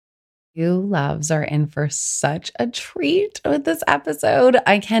You loves are in for such a treat with this episode.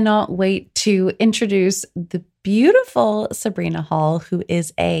 I cannot wait to introduce the beautiful Sabrina Hall, who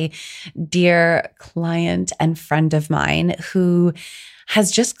is a dear client and friend of mine who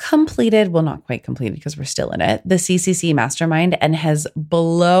has just completed, well, not quite completed because we're still in it, the CCC Mastermind, and has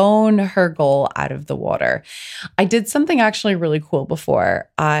blown her goal out of the water. I did something actually really cool before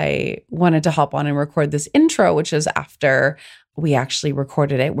I wanted to hop on and record this intro, which is after we actually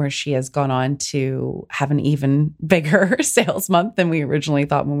recorded it, where she has gone on to have an even bigger sales month than we originally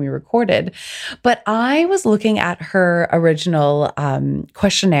thought when we recorded. But I was looking at her original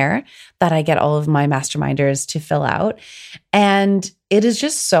questionnaire that I get all of my masterminders to fill out. And it is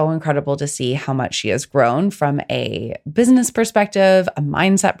just so incredible to see how much she has grown from a business perspective, a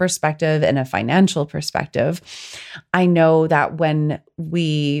mindset perspective, and a financial perspective. I know that when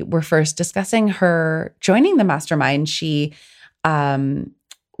we were first discussing her joining the mastermind, she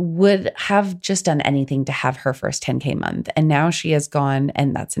would have just done anything to have her first 10K month. And now she has gone,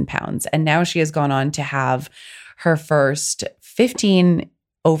 and that's in pounds. And now she has gone on to have her first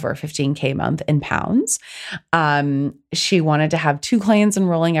over 15K month in pounds. She wanted to have 2 clients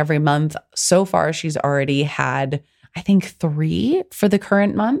enrolling every month. So far, she's already had, I think, 3 for the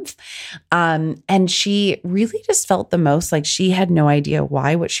current month. And she really just felt the most like she had no idea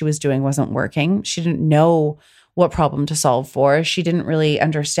why what she was doing wasn't working. She didn't know what problem to solve for. She didn't really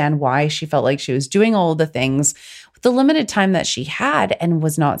understand why she felt like she was doing all of the things with the limited time that she had and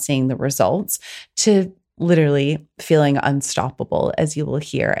was not seeing the results, to literally feeling unstoppable, as you will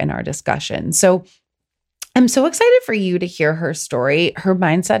hear in our discussion. So I'm so excited for you to hear her story. Her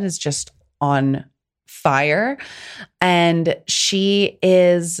mindset is just on fire, and she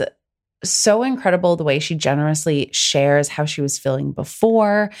is so incredible the way she generously shares how she was feeling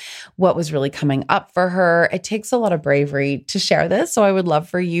before, what was really coming up for her. It takes a lot of bravery to share this. So I would love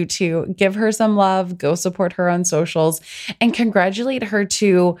for you to give her some love, go support her on socials, and congratulate her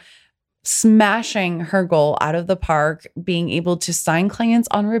to smashing her goal out of the park, being able to sign clients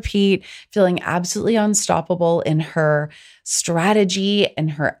on repeat, feeling absolutely unstoppable in her strategy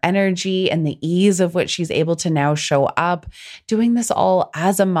and her energy and the ease of which she's able to now show up. Doing this all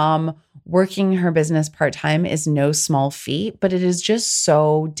as a mom, working her business part-time is no small feat, but it is just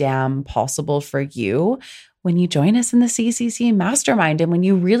so damn possible for you when you join us in the CCC Mastermind and when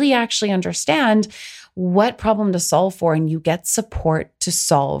you really actually understand what problem to solve for, and you get support to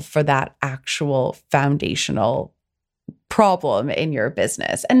solve for that actual foundational problem in your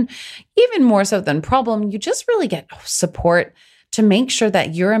business. And even more so than problem, you just really get support to make sure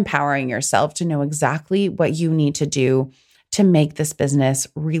that you're empowering yourself to know exactly what you need to do to make this business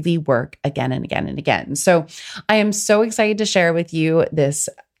really work again and again and again. So I am so excited to share with you this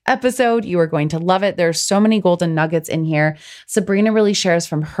episode. You are going to love it. There's so many golden nuggets in here. Sabrina really shares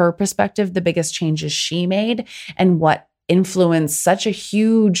from her perspective the biggest changes she made and what influenced such a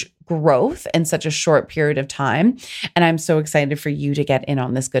huge growth in such a short period of time. And I'm so excited for you to get in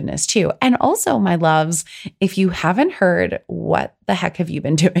on this goodness too. And also, my loves, if you haven't heard, what the heck have you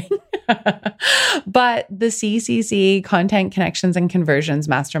been doing? But the CCC Content Connections and Conversions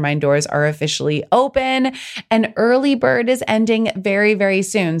Mastermind doors are officially open, and early bird is ending very, very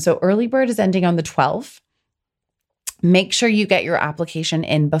soon. So early bird is ending on the 12th. Make sure you get your application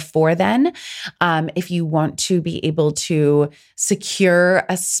in before then. If you want to be able to secure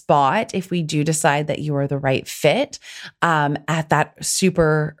a spot, if we do decide that you are the right fit at that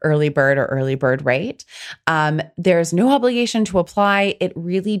super early bird or early bird rate, there's no obligation to apply. It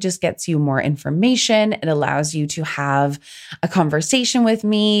really just gets you more information. It allows you to have a conversation with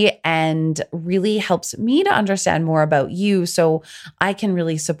me and really helps me to understand more about you, so I can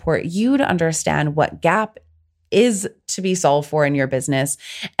really support you to understand what gap is to be solved for in your business,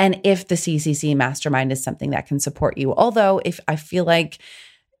 and if the CCC Mastermind is something that can support you. Although if I feel like,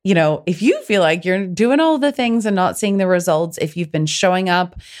 if you feel like you're doing all the things and not seeing the results, if you've been showing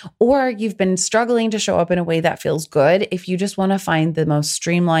up or you've been struggling to show up in a way that feels good, if you just want to find the most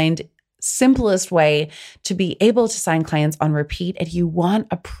streamlined, simplest way to be able to sign clients on repeat, and you want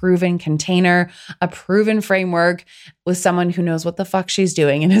a proven container, a proven framework with someone who knows what the fuck she's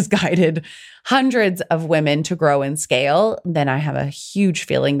doing and has guided hundreds of women to grow and scale, then I have a huge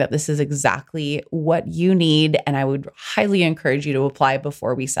feeling that this is exactly what you need. And I would highly encourage you to apply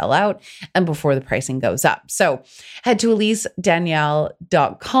before we sell out and before the pricing goes up. So head to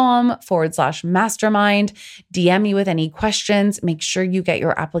EliseDanielle.com/mastermind, DM me with any questions. Make sure you get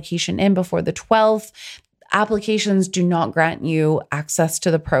your application in before the 12th. applications do not grant you access to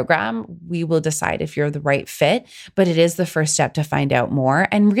the program. We will decide if you're the right fit, but it is the first step to find out more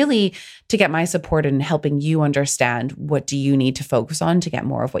and really to get my support in helping you understand what do you need to focus on to get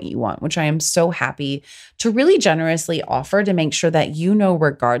more of what you want, which I am so happy to really generously offer to make sure that you know,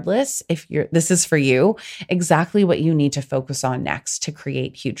 regardless if this is for you, exactly what you need to focus on next to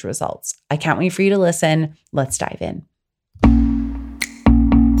create huge results. I can't wait for you to listen. Let's dive in.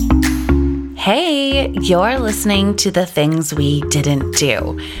 Hey, you're listening to The Things We Didn't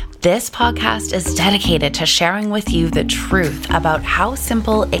Do. This podcast is dedicated to sharing with you the truth about how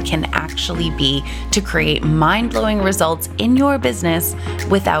simple it can actually be to create mind-blowing results in your business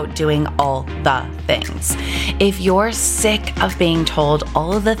without doing all the things. If you're sick of being told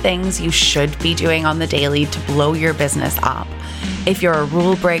all of the things you should be doing on the daily to blow your business up, if you're a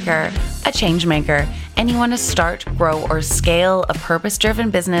rule breaker, a change maker, and you want to start, grow, or scale a purpose-driven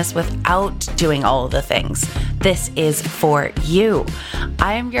business without doing all of the things, this is for you.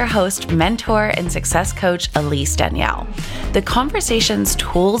 I am your host, mentor, and success coach, Elise Danielle. The conversations,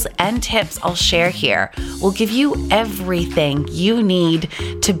 tools, and tips I'll share here will give you everything you need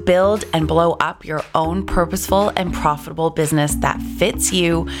to build and blow up your own purposeful and profitable business that fits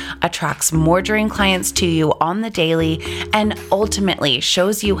you, attracts more dream clients to you on the daily, and ultimately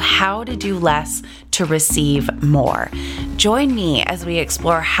shows you how to do less to receive more. Join me as we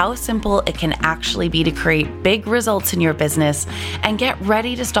explore how simple it can actually be to create big results in your business and get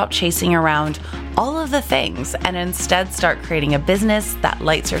ready to stop chasing around all of the things and instead start creating a business that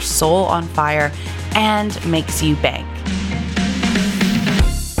lights your soul on fire and makes you bank.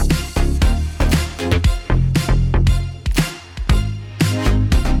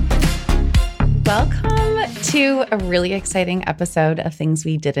 Welcome to a really exciting episode of Things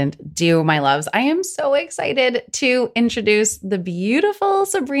We Didn't Do, my loves. I am so excited to introduce the beautiful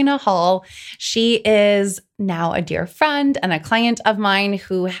Sabrina Hall. She is now a dear friend and a client of mine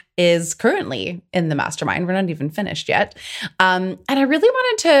who is currently in the mastermind. We're not even finished yet. And I really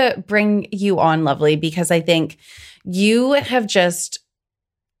wanted to bring you on, lovely, because I think you have just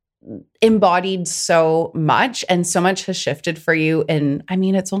embodied so much and so much has shifted for you. And I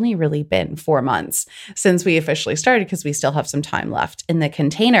mean, it's only really been 4 months since we officially started because we still have some time left in the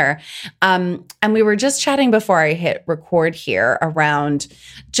container. And we were just chatting before I hit record here around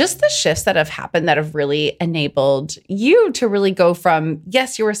just the shifts that have happened that have really enabled you to really go from,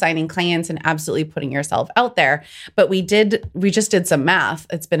 yes, you were signing clients and absolutely putting yourself out there, but we just did some math.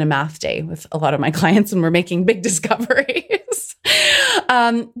 It's been a math day with a lot of my clients and we're making big discoveries.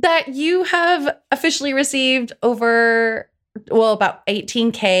 That you have officially received about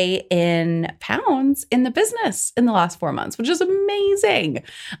 18K in pounds in the business in the last 4 months, which is amazing.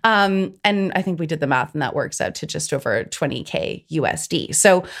 And I think we did the math and that works out to just over 20K USD.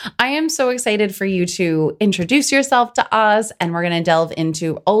 So I am so excited for you to introduce yourself to us. And we're going to delve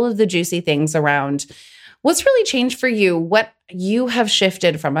into all of the juicy things around what's really changed for you, what you have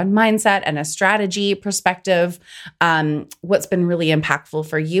shifted from a mindset and a strategy perspective, what's been really impactful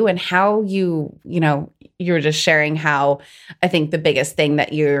for you and how you were just sharing how I think the biggest thing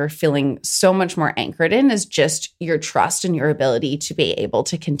that you're feeling so much more anchored in is just your trust and your ability to be able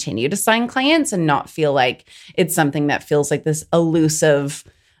to continue to sign clients and not feel like it's something that feels like this elusive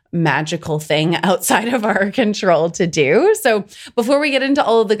magical thing outside of our control to do. So before we get into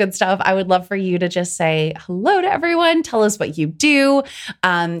all of the good stuff, I would love for you to just say hello to everyone. Tell us what you do.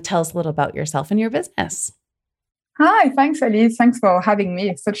 Tell us a little about yourself and your business. Hi, thanks, Elise. Thanks for having me.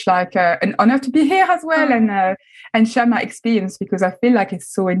 It's such an honor to be here as well and share my experience because I feel like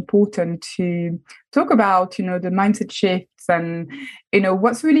it's so important to talk about, the mindset shifts and,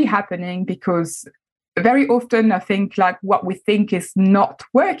 what's really happening because very often I think like what we think is not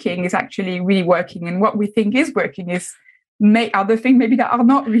working is actually really working. And what we think is working is other things maybe that are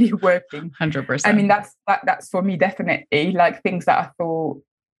not really working. 100%. I mean, that's for me, definitely like things that I thought,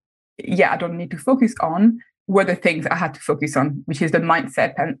 I don't need to focus on were the things I had to focus on, which is the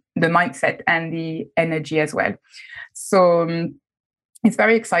mindset and the energy as well. So it's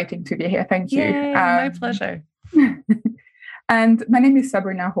very exciting to be here. Thank you. Yay, my pleasure. And my name is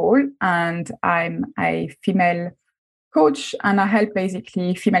Sabrina Hall, and I'm a female coach, and I help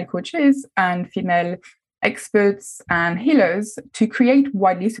basically female coaches and female experts and healers to create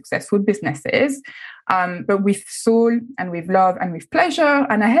widely successful businesses, but with soul and with love and with pleasure.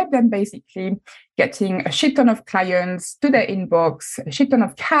 And I help them basically getting a shit ton of clients to their inbox, a shit ton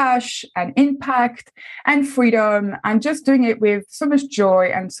of cash and impact and freedom, and just doing it with so much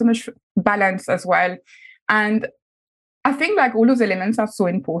joy and so much balance as well. And I think like all those elements are so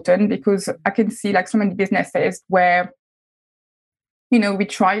important because I can see like so many businesses where we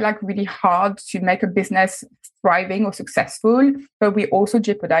try like really hard to make a business thriving or successful, but we're also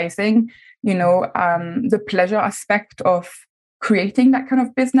jeopardizing, the pleasure aspect of creating that kind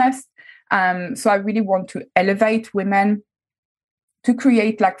of business. So I really want to elevate women to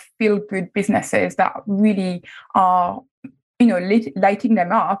create like feel-good businesses that really are, lighting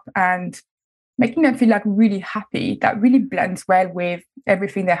them up and making them feel like really happy. That really blends well with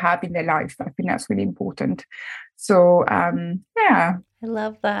everything they have in their life. I think that's really important. So, yeah. I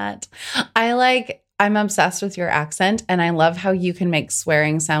love that. I'm obsessed with your accent, and I love how you can make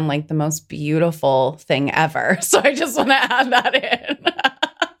swearing sound like the most beautiful thing ever. So I just want to add that in.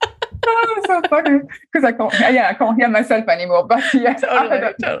 Oh, so funny because I can't hear myself anymore. But yeah,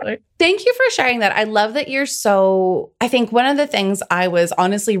 totally. Thank you for sharing that. I love that I think one of the things I was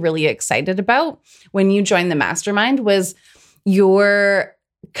honestly really excited about when you joined the mastermind was your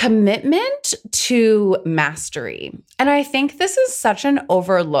commitment to mastery. And I think this is such an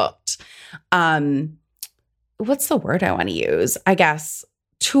overlooked, what's the word I want to use? I guess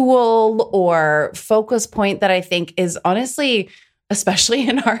tool or focus point that I think is honestly, especially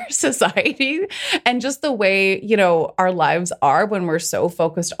in our society and just the way, our lives are when we're so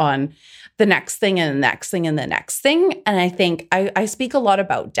focused on the next thing and the next thing and the next thing. And I think I speak a lot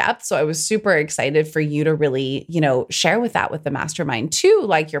about depth. So I was super excited for you to really, share with the mastermind too,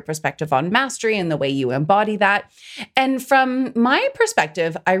 like your perspective on mastery and the way you embody that. And from my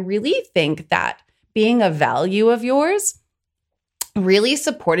perspective, I really think that being a value of yours really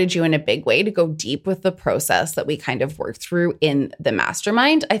supported you in a big way to go deep with the process that we kind of work through in the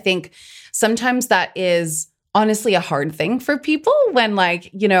mastermind. I think sometimes that is honestly a hard thing for people when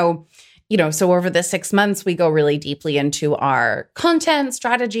so over the 6 months, we go really deeply into our content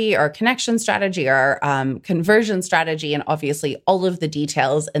strategy, our connection strategy, our conversion strategy, and obviously all of the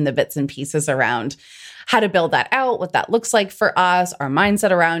details and the bits and pieces around how to build that out, what that looks like for us, our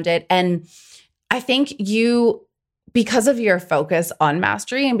mindset around it. And I think because of your focus on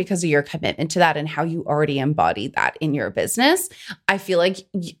mastery and because of your commitment to that and how you already embodied that in your business, I feel like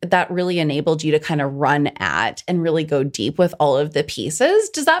that really enabled you to kind of run at and really go deep with all of the pieces.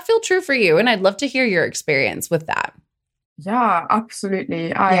 Does that feel true for you? And I'd love to hear your experience with that. Yeah,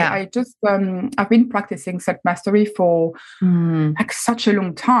 absolutely. I just, I've been practicing self-mastery for like such a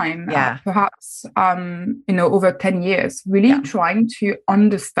long time, perhaps, over 10 years, really trying to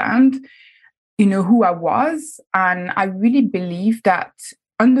understand who I was. And I really believe that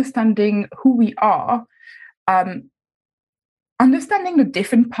understanding who we are, understanding the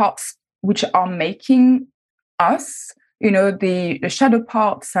different parts which are making us, the shadow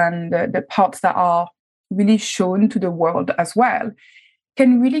parts and the parts that are really shown to the world as well,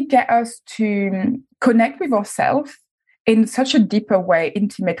 can really get us to connect with ourselves in such a deeper way,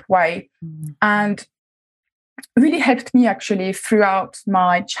 intimate way. And really helped me actually throughout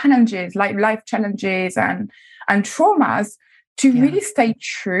my challenges, like life challenges and traumas, to really stay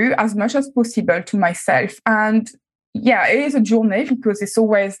true as much as possible to myself. And it is a journey because it's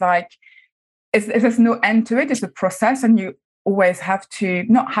always like, there's no end to it. It's a process, and you always have to,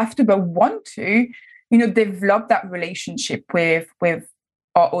 not have to, but want to, develop that relationship with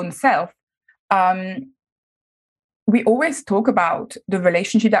our own self. We always talk about the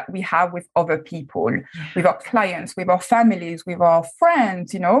relationship that we have with other people, with our clients, with our families, with our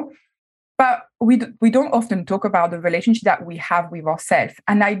friends, but we don't often talk about the relationship that we have with ourselves.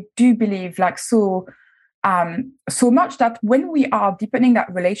 And I do believe so much that when we are deepening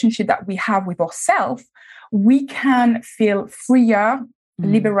that relationship that we have with ourselves, we can feel freer,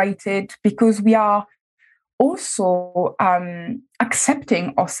 liberated, because we are also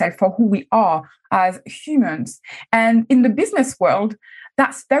accepting ourselves for who we are as humans. And in the business world,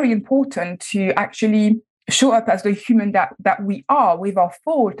 that's very important to actually show up as the human that we are, with our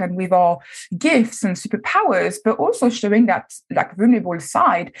fault and with our gifts and superpowers, but also showing that vulnerable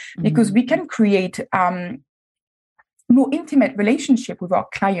side, because we can create more intimate relationship with our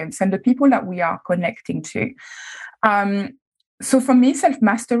clients and the people that we are connecting to. So for me,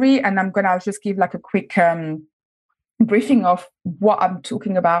 self-mastery, and I'm going to just give a quick briefing of what I'm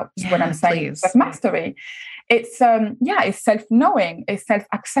talking about when I'm saying self-mastery. It's it's self-knowing, it's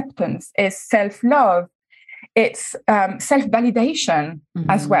self-acceptance, it's self-love, it's self-validation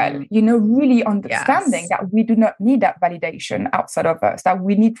as well. Really understanding that we do not need that validation outside of us, that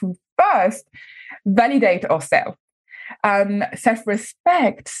we need to first validate ourselves.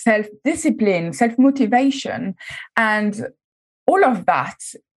 Self-respect, self-discipline, self-motivation, and all of that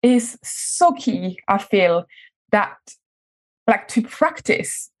is so key, I feel, that to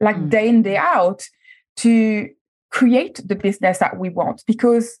practice day in, day out, to create the business that we want.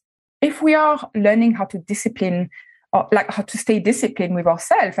 Because if we are learning how to discipline like how to stay disciplined with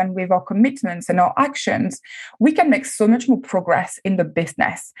ourselves and with our commitments and our actions, we can make so much more progress in the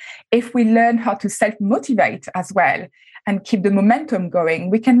business. If we learn how to self-motivate as well and keep the momentum going,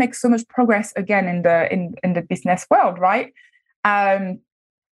 we can make so much progress again in the business world, right?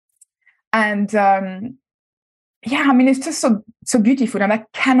 Yeah, I mean, it's just so beautiful. And I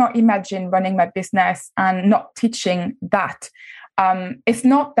cannot imagine running my business and not teaching that. It's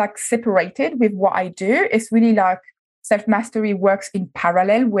not like separated with what I do. It's really like self-mastery works in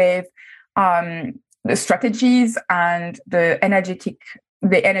parallel with the strategies and the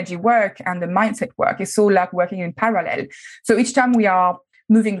energy work and the mindset work. It's all like working in parallel. So each time we are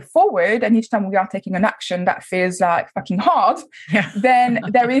moving forward and each time we are taking an action that feels like fucking hard, then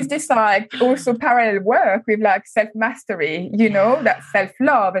there is this like also parallel work with like self-mastery, that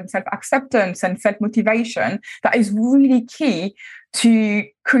self-love and self-acceptance and self-motivation that is really key to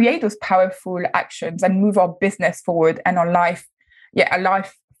create those powerful actions and move our business forward and our life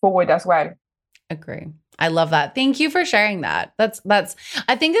forward as well. Agree. I love that. Thank you for sharing that. That's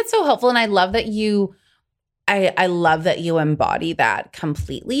I think it's so helpful. And I love that I love that you embody that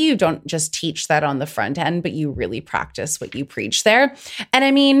completely. You don't just teach that on the front end, but you really practice what you preach there. And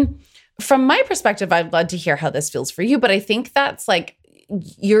I mean, from my perspective, I'd love to hear how this feels for you, but I think that's like,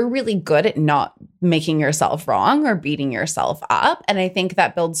 you're really good at not making yourself wrong or beating yourself up. And I think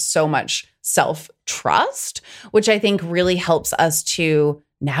that builds so much self-trust, which I think really helps us to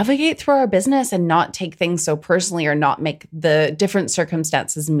navigate through our business and not take things so personally or not make the different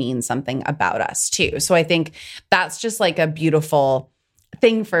circumstances mean something about us too. So I think that's just like a beautiful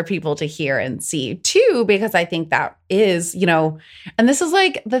thing for people to hear and see too, because I think that is, and this is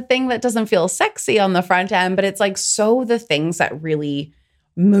like the thing that doesn't feel sexy on the front end, but it's like so the things that really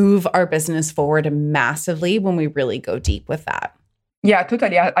move our business forward massively when we really go deep with that. Yeah,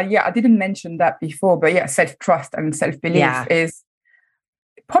 totally. I didn't mention that before, but yeah, self-trust and self-belief is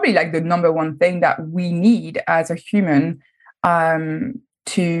probably like the number one thing that we need as a human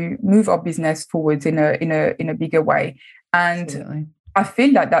to move our business forwards in a bigger way. And absolutely. I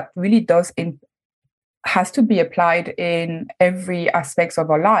feel that really has to be applied in every aspect of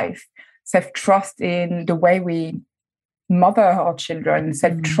our life. Self-trust in the way we mother our children,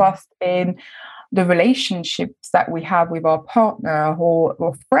 self-trust in the relationships that we have with our partner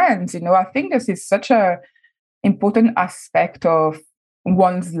or friends. I think this is such a important aspect of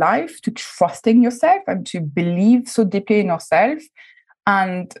one's life, to trusting yourself and to believe so deeply in yourself.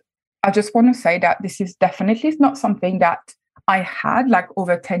 And I just want to say that this is definitely not something that I had like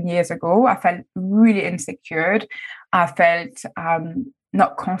over 10 years ago. I felt really insecure. I felt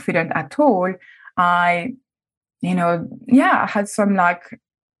not confident at all. I had some like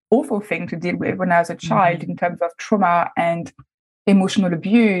awful thing to deal with when I was a child in terms of trauma and emotional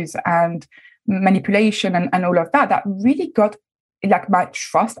abuse and manipulation and all of that really got like my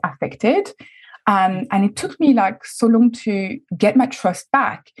trust affected. And it took me like so long to get my trust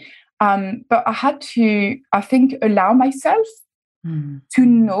back. But I had to, I think, allow myself to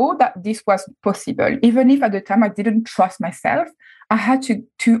know that this was possible. Even if at the time I didn't trust myself, I had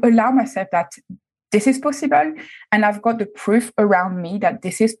to allow myself that this is possible. And I've got the proof around me that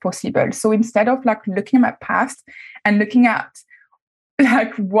this is possible. So instead of like looking at my past and looking at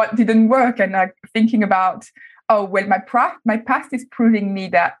like what didn't work and like thinking about, oh, well, my past is proving me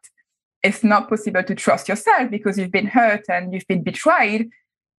that it's not possible to trust yourself because you've been hurt and you've been betrayed.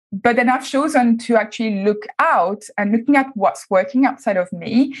 But then I've chosen to actually look out and looking at what's working outside of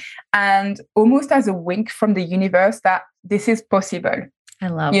me and almost as a wink from the universe that this is possible. I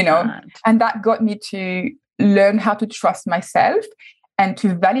love that. And that got me to learn how to trust myself and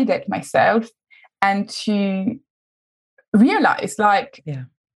to validate myself and to realize like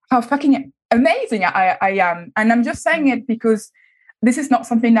how fucking amazing I am. And I'm just saying it because this is not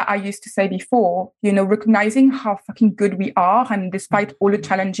something that I used to say before, recognizing how fucking good we are. And despite all the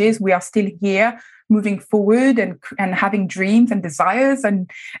challenges, we are still here moving forward and having dreams and desires and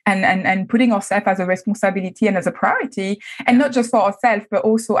putting ourselves as a responsibility and as a priority, and not just for ourselves, but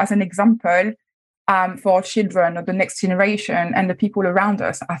also as an example for our children or the next generation and the people around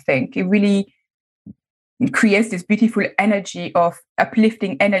us. I think it really creates this beautiful energy of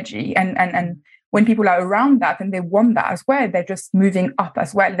uplifting energy. And when people are around that and they want that as well, they're just moving up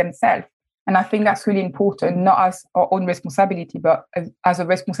as well themselves. And I think that's really important, not as our own responsibility, but as a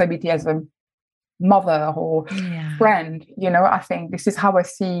responsibility as a mother or friend. I think this is how I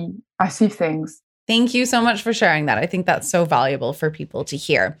see things. Thank you so much for sharing that. I think that's so valuable for people to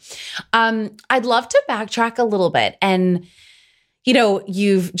hear. I'd love to backtrack a little bit. And,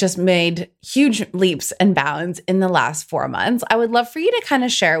 you've just made huge leaps and bounds in the last 4 months. I would love for you to kind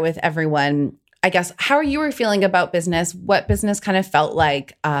of share with everyone I guess, how you were feeling about business, what business kind of felt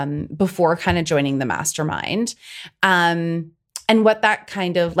like before kind of joining the mastermind, and what that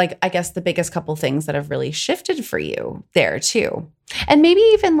kind of like, I guess the biggest couple things that have really shifted for you there too. And maybe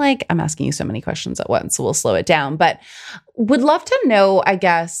even like, I'm asking you so many questions at once, so we'll slow it down, but would love to know, I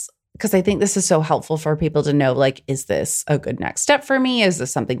guess, because I think this is so helpful for people to know, like, is this a good next step for me? Is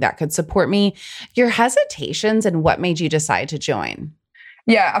this something that could support me? Your hesitations and what made you decide to join?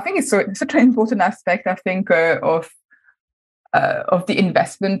 Yeah, I think it's such an important aspect, I think, of the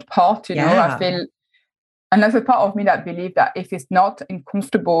investment part, you know. I feel, and there's a part of me that believe that if it's not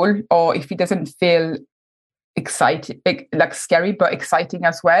uncomfortable or if it doesn't feel exciting, like scary, but exciting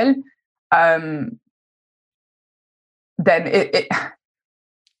as well, then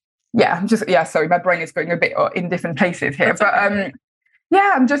sorry, my brain is going a bit in different places here. That's okay.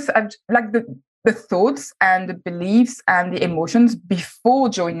 I'm like the thoughts and the beliefs and the emotions before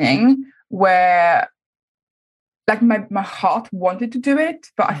joining were like my heart wanted to do it,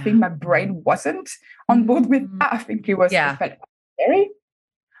 but I think my brain wasn't on board with that. I think it felt scary.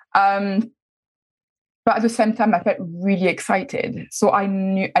 But at the same time, I felt really excited. So I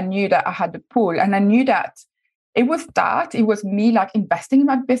knew that I had the pull, and I knew that it was me like investing in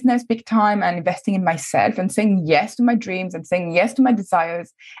my business big time and investing in myself and saying yes to my dreams and saying yes to my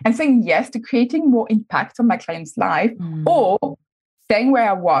desires and saying yes to creating more impact on my client's life, or staying where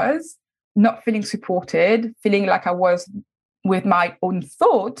I was, not feeling supported, feeling like I was with my own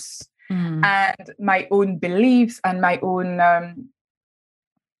thoughts and my own beliefs and my own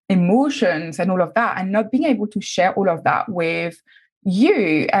emotions and all of that, and not being able to share all of that with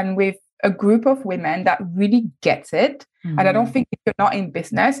you and with a group of women that really gets it. And I don't think if you're not in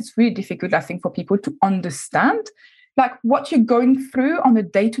business, it's really difficult, I think, for people to understand like what you're going through on a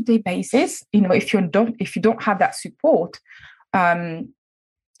day-to-day basis. You know, if you don't have that support,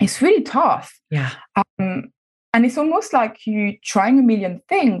 it's really tough. Yeah. And it's almost like you trying a million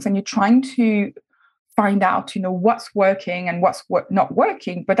things and you're trying to find out, you know, what's working and what's not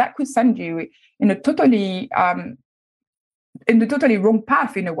working, but that could send you in a totally wrong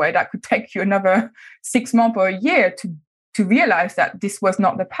path, in a way that could take you another 6 months or a year to realize that this was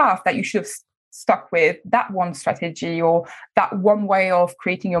not the path, that you should have stuck with that one strategy or that one way of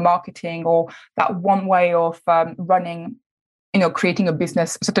creating your marketing or that one way of running, you know, creating a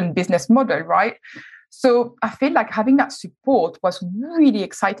certain business model, right? So I feel like having that support was really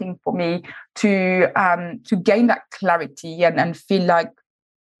exciting for me to gain that clarity and feel like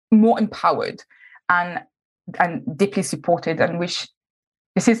more empowered and deeply supported, and which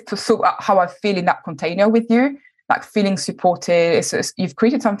this is how I feel in that container with you, like feeling supported. You've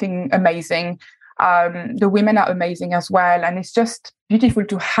created something amazing. The women are amazing as well, and it's just beautiful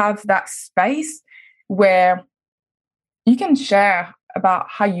to have that space where you can share about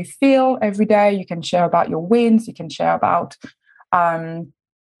how you feel every day. You can share about your wins. You can share about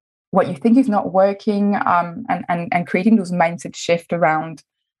what you think is not working, and creating those mindset shift around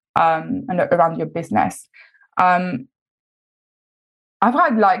your business. I've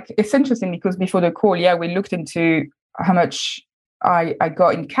had it's interesting because before the call, we looked into how much I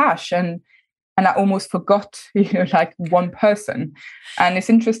got in cash, and I almost forgot, one person. And it's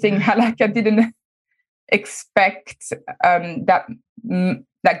interesting how I didn't expect that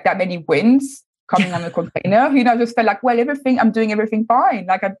many wins coming on the container. I just felt like, well, I'm doing everything fine.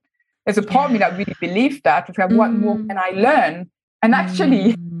 There's a part of me that really believed that. It's like, what more can I learn? And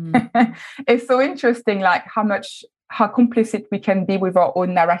actually, it's so interesting, how complicit we can be with our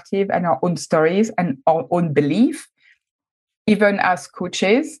own narrative and our own stories and our own belief, even as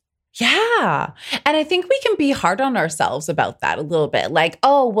coaches. Yeah. And I think we can be hard on ourselves about that a little bit.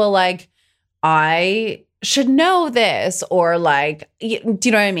 I should know this, or do you know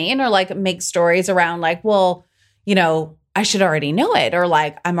what I mean? Or make stories around I should already know it, or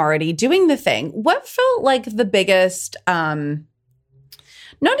I'm already doing the thing. What felt like the biggest,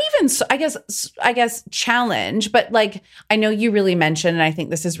 not even, I guess challenge, but I know you really mentioned, and I think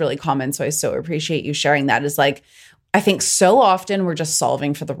this is really common, so I so appreciate you sharing that, is I think so often we're just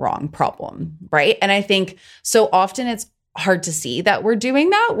solving for the wrong problem, right? And I think so often it's hard to see that we're doing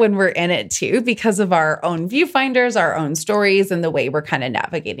that when we're in it too, because of our own viewfinders, our own stories, and the way we're kind of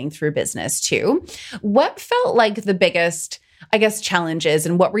navigating through business too. What felt like the biggest, I guess, challenges,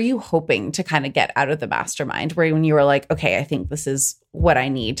 and what were you hoping to kind of get out of the mastermind, where when you were like, okay, I think this is what I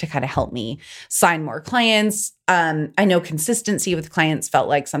need to kind of help me sign more clients? I know consistency with clients felt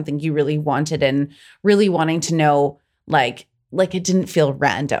like something you really wanted, and really wanting to know, it didn't feel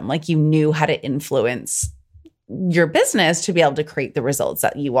random, you knew how to influence your business to be able to create the results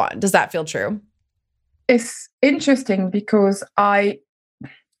that you want. Does that feel true? It's interesting because I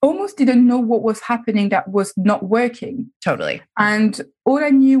almost didn't know what was happening that was not working. Totally. And all I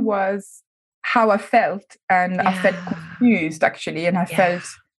knew was how I felt. And I felt confused, actually. And I felt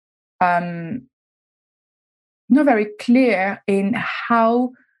not very clear in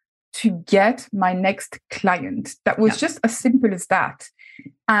how to get my next client. That was just as simple as that.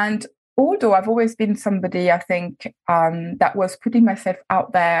 And although I've always been somebody, I think, that was putting myself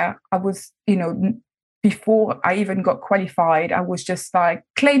out there, I was, before I even got qualified, I was just like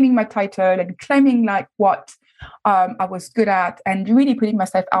claiming my title and claiming like what I was good at, and really putting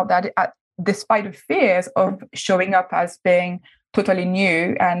myself out there despite the fears of showing up as being totally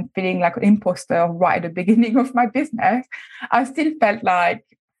new and feeling like an imposter right at the beginning of my business. I still felt like,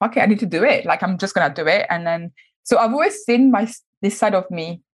 okay, I need to do it. Like, I'm just going to do it. And then, so I've always seen this side of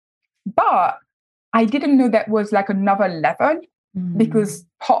me, but I didn't know that was like another level, because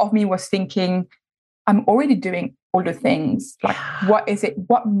part of me was thinking, I'm already doing all the things. Like, what is it?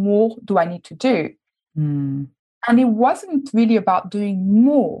 What more do I need to do? And it wasn't really about doing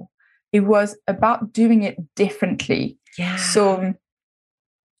more. It was about doing it differently. Yeah. So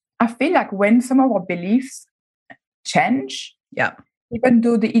I feel like when some of our beliefs change, even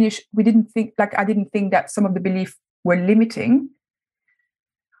though I didn't think that some of the beliefs were limiting,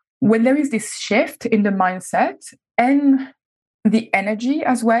 when there is this shift in the mindset and the energy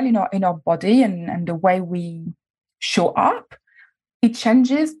as well in our body and the way we show up, it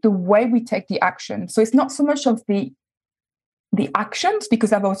changes the way we take the action. So it's not so much of the actions,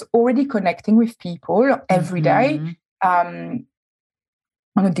 because I was already connecting with people every day on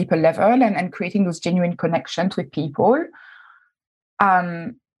a deeper level and creating those genuine connections with people.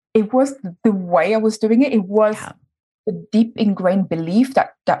 It was the way I was doing it. It was the deep ingrained belief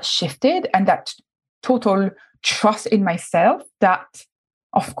that shifted, and that total trust in myself that,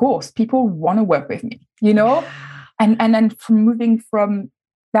 of course, people want to work with me, and then from moving from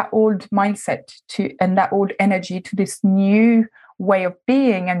that old mindset and that old energy to this new way of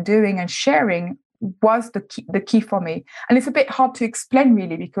being and doing and sharing was the key for me. And it's a bit hard to explain,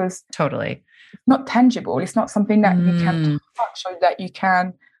 really, because totally it's not tangible. It's not something that you can touch or that you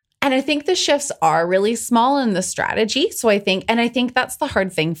can. And I think the shifts are really small in the strategy. So I think that's the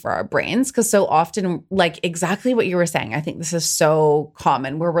hard thing for our brains, because so often, like exactly what you were saying, I think this is so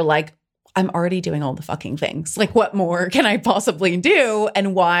common where we're like, I'm already doing all the fucking things. Like, what more can I possibly do?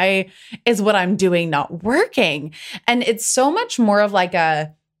 And why is what I'm doing not working? And it's so much more of like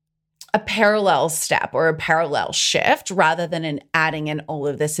a parallel step or a parallel shift rather than an adding in all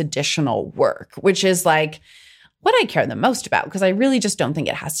of this additional work, which is like what I care the most about, because I really just don't think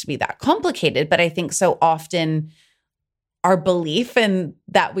it has to be that complicated. But I think so often our belief in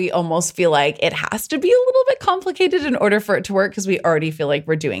that we almost feel like it has to be a little bit complicated in order for it to work, because we already feel like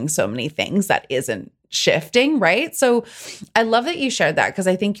we're doing so many things that isn't shifting, right? So I love that you shared that, because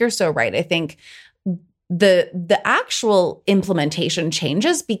I think you're so right. I think the actual implementation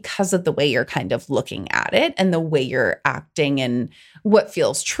changes because of the way you're kind of looking at it and the way you're acting and what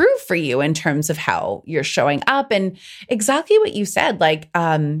feels true for you in terms of how you're showing up. And exactly what you said, like,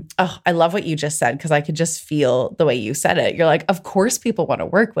 I love what you just said, because I could just feel the way you said it. You're like, of course people want to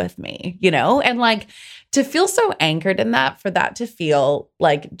work with me, and like to feel so anchored in that, for that to feel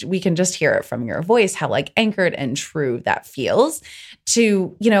like we can just hear it from your voice, how like anchored and true that feels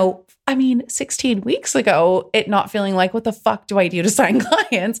to, 16 weeks ago, it not feeling like, what the fuck do I do to sign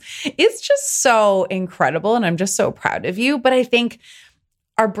clients? It's just so incredible. And I'm just so proud of you. But I think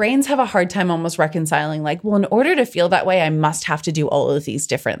our brains have a hard time almost reconciling like, well, in order to feel that way, I must have to do all of these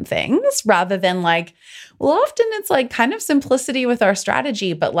different things, rather than like, well, often it's like kind of simplicity with our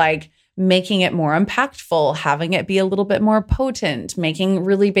strategy, but like making it more impactful, having it be a little bit more potent, making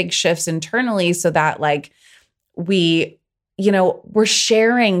really big shifts internally so that like we're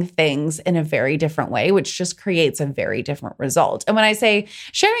sharing things in a very different way, which just creates a very different result. And when I say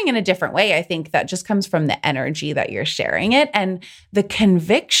sharing in a different way, I think that just comes from the energy that you're sharing it and the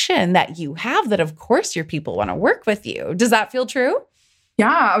conviction that you have that, of course, your people want to work with you. Does that feel true?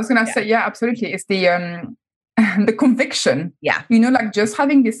 Yeah, I was going to say, yeah, absolutely. It's the the conviction. Yeah. Like just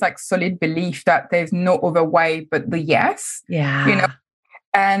having this like solid belief that there's no other way but the yes. Yeah.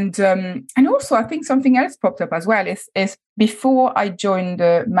 And also, I think something else popped up as well. Is before I joined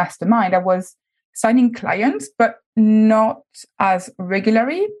the mastermind, I was signing clients, but not as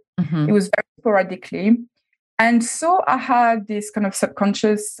regularly. Mm-hmm. It was very sporadically. And so I had this kind of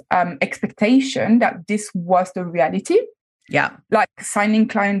subconscious expectation that this was the reality. Yeah. Like signing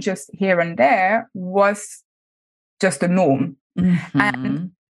clients just here and there was just the norm. Mm-hmm.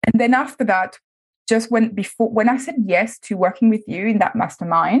 And then after that, just when I said yes to working with you in that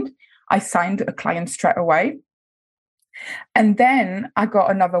mastermind, I signed a client straight away. And then I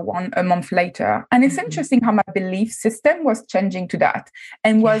got another one a month later. And it's interesting how my belief system was changing to that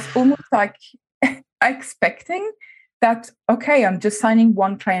and was almost like expecting that, okay, I'm just signing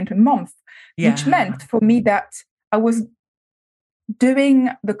one client a month, which meant for me that I was doing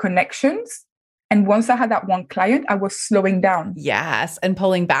the connections. And once I had that one client, I was slowing down. Yes. And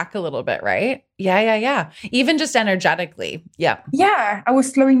pulling back a little bit, right? Yeah. Even just energetically. Yeah. Yeah. I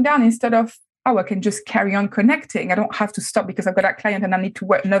was slowing down instead of, oh, I can just carry on connecting. I don't have to stop because I've got that client and I need to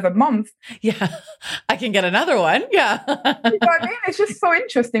work another month. Yeah. I can get another one. Yeah. You know what I mean? It's just so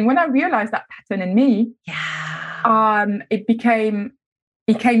interesting. When I realized that pattern in me,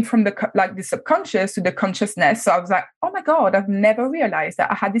 it came from the subconscious to the consciousness. So I was like, oh my God, I've never realized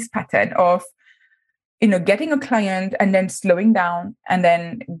that I had this pattern of, getting a client and then slowing down and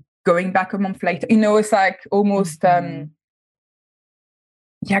then going back a month later. It's like almost,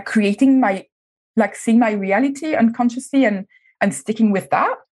 creating seeing my reality unconsciously and sticking with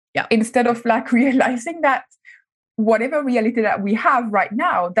that. Yeah. Instead of realizing that whatever reality that we have right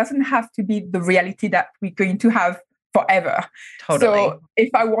now doesn't have to be the reality that we're going to have forever. Totally. So if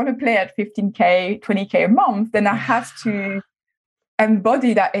I want to play at 15K, 20K a month, then I have to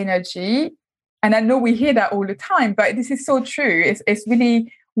embody that energy. And I know we hear that all the time, but this is so true. It's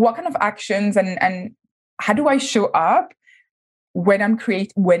really what kind of actions and how do I show up when I'm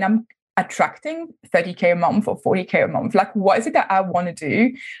attracting 30K a month or 40K a month? Like, what is it that I want to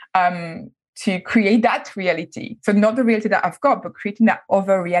do to create that reality? So not the reality that I've got, but creating that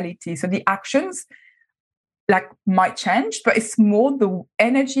other reality. So the actions might change, but it's more the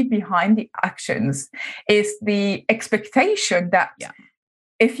energy behind the actions. Is the expectation that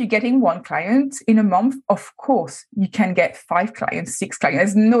if you're getting one client in a month, of course you can get 5 clients, 6 clients.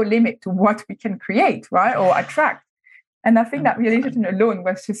 There's no limit to what we can create, right? Or attract. And I think that realization alone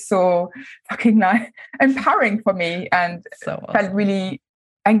was just so fucking empowering for me and felt really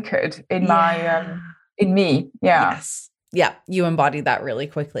anchored in my in me. Yeah. Yes. Yeah, you embodied that really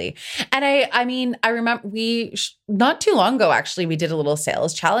quickly. And I remember not too long ago, actually, we did a little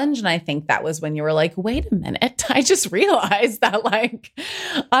sales challenge. And I think that was when you were like, wait a minute, I just realized that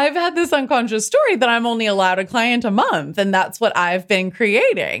I've had this unconscious story that I'm only allowed a client a month. And that's what I've been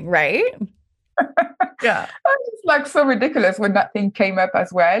creating, right? Yeah. It's so ridiculous when that thing came up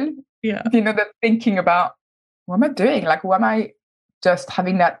as well. Yeah. The thinking about, what am I doing? Why am I just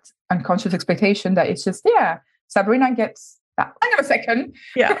having that unconscious expectation that it's just, Sabrina gets that. Hang on a second.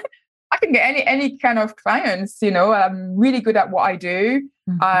 Yeah. I can get any kind of clients, I'm really good at what I do.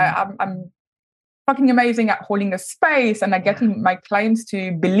 Mm-hmm. I'm fucking amazing at holding the space and getting my clients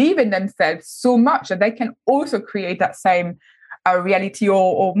to believe in themselves so much that they can also create that same reality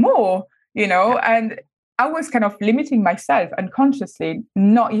or more, and I was kind of limiting myself unconsciously,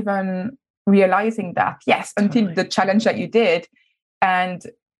 not even realizing that. Yes, until the challenge that you did. And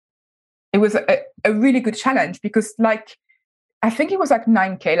it was a really good challenge because I think it was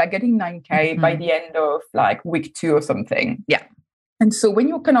 9K, getting 9K by the end of week 2 or something. Yeah. And so when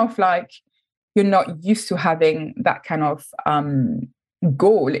you're kind of you're not used to having that kind of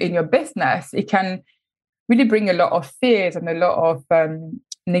goal in your business, it can really bring a lot of fears and a lot of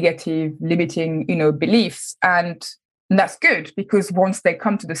negative limiting, beliefs. And that's good because once they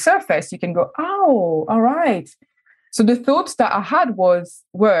come to the surface, you can go, oh, all right. So the thoughts that I had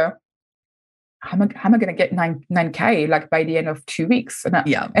were, how am I going to get 9K by the end of 2 weeks?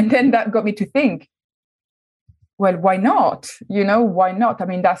 And then that got me to think, well, why not? Why not? I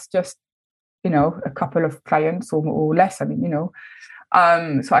mean, that's just, a couple of clients or less. I mean,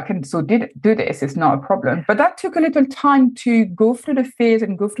 so I can do this. It's not a problem. But that took a little time to go through the fears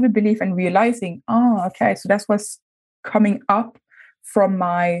and go through the belief and realizing, oh, okay, so that's what's coming up from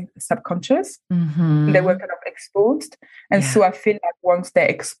my subconscious. Mm-hmm. They were kind of exposed. And so I feel like once they're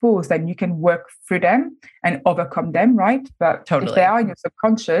exposed, then you can work through them and overcome them, right? But if they are in your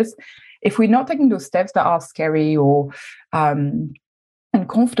subconscious, if we're not taking those steps that are scary or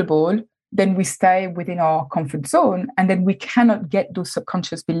uncomfortable, then we stay within our comfort zone and then we cannot get those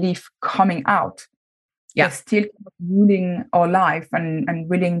subconscious beliefs coming out. They're still ruling our life and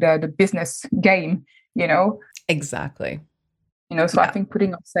ruling the business game, Exactly. So I think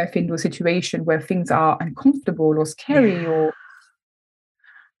putting ourselves into a situation where things are uncomfortable or scary or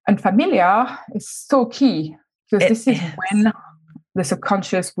unfamiliar is so key because this is when the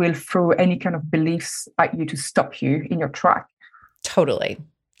subconscious will throw any kind of beliefs at you to stop you in your track. Totally.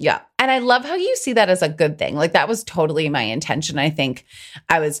 Yeah. And I love how you see that as a good thing. That was totally my intention. I think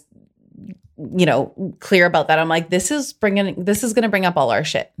I was clear about that. I'm like, this is going to bring up all our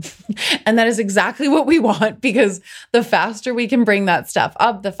shit. And that is exactly what we want, because the faster we can bring that stuff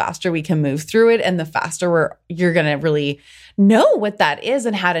up, the faster we can move through it. And the faster you're going to really know what that is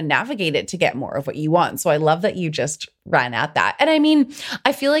and how to navigate it to get more of what you want. So I love that you just ran at that. And I mean,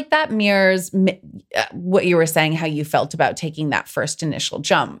 I feel like that mirrors what you were saying, how you felt about taking that first initial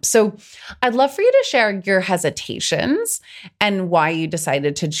jump. So I'd love for you to share your hesitations and why you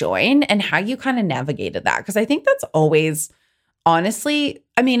decided to join and how you kind of navigated that. Because I think that's always, honestly,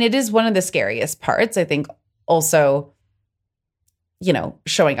 I mean, it is one of the scariest parts. I think also,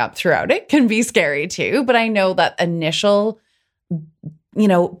 showing up throughout it can be scary too. But I know that initial,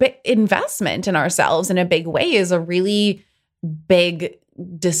 investment in ourselves in a big way is a really big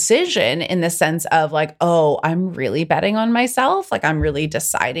decision, in the sense of like, oh, I'm really betting on myself. Like, I'm really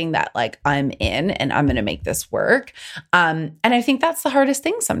deciding that like I'm in and I'm going to make this work. And I think that's the hardest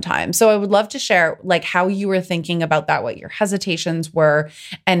thing sometimes. So I would love to share like how you were thinking about that, what your hesitations were,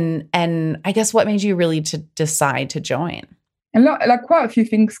 and I guess what made you really to decide to join. And like quite a few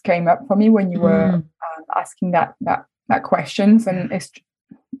things came up for me when you were asking that questions. And it's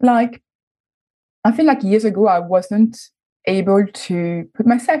like, I feel like years ago, I wasn't able to put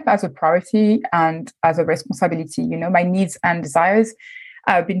myself as a priority and as a responsibility. My needs and desires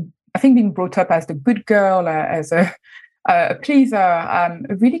have been brought up as the good girl, as a pleaser,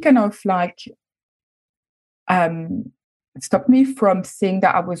 really kind of like stopped me from seeing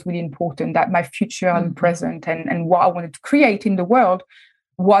that I was really important, that my future and present and what I wanted to create in the world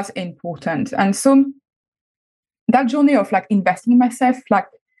was important. And so that journey of like investing in myself, like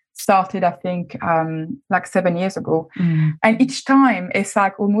started, I think, like 7 years ago. And each time it's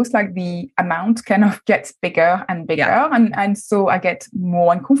like almost like the amount kind of gets bigger and bigger. And so I get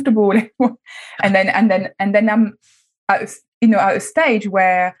more uncomfortable. and then I'm at a stage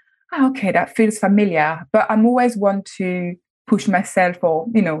where, okay, that feels familiar, but I'm always one to push myself or,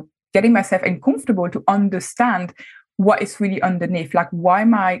 getting myself uncomfortable to understand what is really underneath. Like, why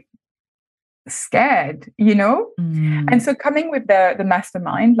am I scared, And so coming with the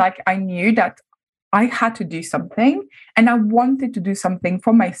mastermind, like I knew that I had to do something, and I wanted to do something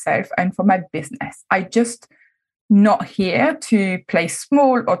for myself and for my business. I just not here to play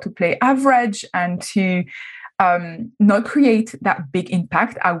small or to play average and to not create that big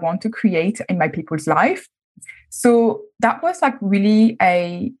impact I want to create in my people's life. So that was like really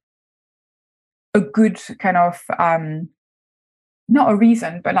a good kind of not a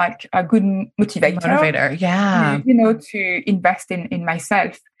reason, but like a good motivator. Yeah. To invest in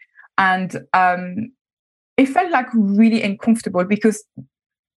myself. And it felt like really uncomfortable because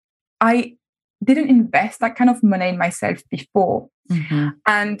I didn't invest that kind of money in myself before.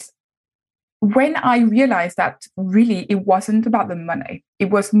 And when I realized that really it wasn't about the money, it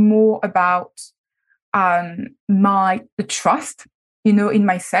was more about the trust, in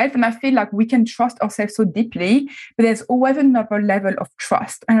myself. And I feel like we can trust ourselves so deeply, but there's always another level of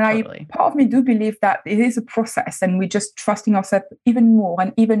trust. And Totally. Part of me do believe that it is a process, and we're just trusting ourselves even more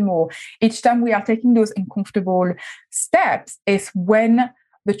and even more. Each time we are taking those uncomfortable steps is when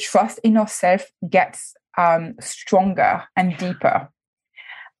the trust in ourselves gets stronger and deeper.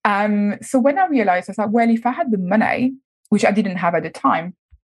 So when I realized, I was like, well, if I had the money, which I didn't have at the time,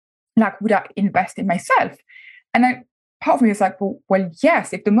 like, would I invest in myself? And part of me is like, well,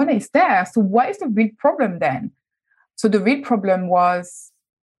 yes, if the money is there, so what is the real problem then? So the real problem was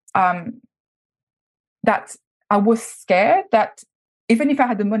that I was scared that even if I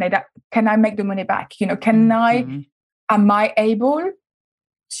had the money, that can I make the money back? Am I able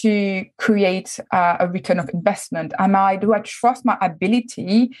to create a return of investment? Do I trust my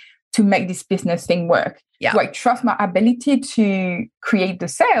ability to make this business thing work? Yeah. Do I trust my ability to create the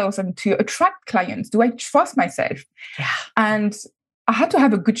sales and to attract clients? Do I trust myself? Yeah. And I had to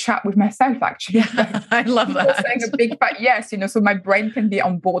have a good chat with myself, actually. Yeah, I love that. Saying a big fat yes, so my brain can be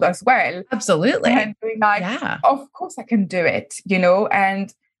on board as well. Absolutely. And being like, of course I can do it,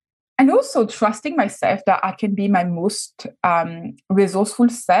 and also trusting myself that I can be my most resourceful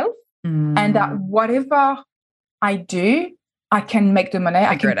self, and that whatever I do, I can make the money.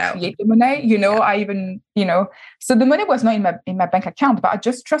 I can create the money. I even, so the money was not in my bank account, but I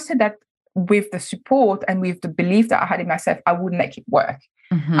just trusted that with the support and with the belief that I had in myself, I would make it work.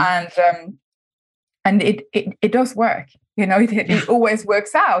 And it does work. It always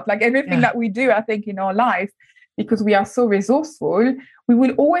works out. Like everything that we do, I think, in our life, because we are so resourceful, we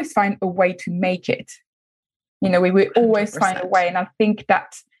will always find a way to make it. We will always 100%. Find a way. And I think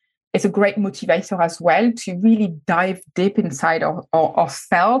that it's a great motivator as well to really dive deep inside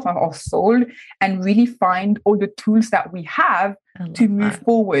ourselves, our soul, and really find all the tools that we have to move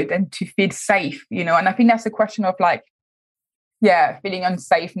forward and to feel safe, And I think that's a question of like, feeling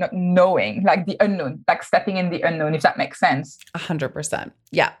unsafe, not knowing, like the unknown, like stepping in the unknown, if that makes sense. 100%.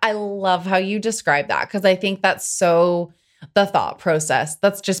 Yeah. I love how you describe that, because I think that's so the thought process.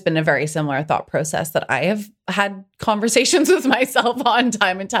 That's just been a very similar thought process that I have had conversations with myself on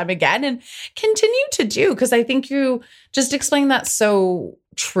time and time again and continue to do, because I think you just explained that so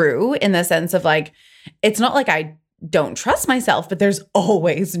true in the sense of like, it's not like I don't trust myself, but there's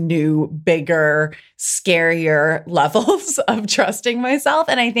always new, bigger, scarier levels of trusting myself.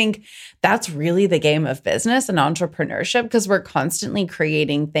 And I think that's really the game of business and entrepreneurship, because we're constantly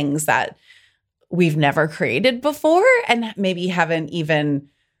creating things that we've never created before and maybe haven't even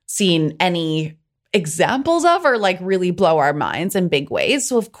seen any examples of, or like really blow our minds in big ways.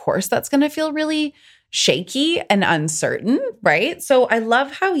 So of course that's going to feel really shaky and uncertain, right? So I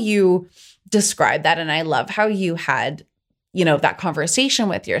love how you describe that. And I love how you had, that conversation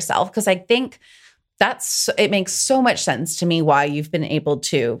with yourself, because I think it makes so much sense to me why you've been able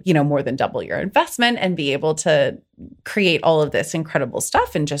to, more than double your investment and be able to create all of this incredible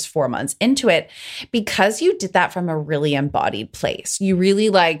stuff in just 4 months into it, because you did that from a really embodied place. You really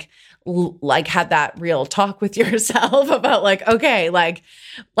like had that real talk with yourself about like, okay, like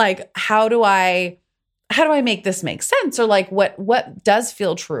how do I make this make sense? Or like what does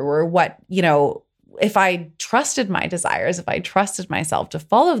feel true, or what, if I trusted my desires, if I trusted myself to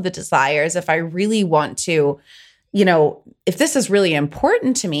follow the desires, if I really want to, if this is really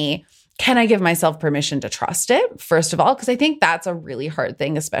important to me, can I give myself permission to trust it? First of all, because I think that's a really hard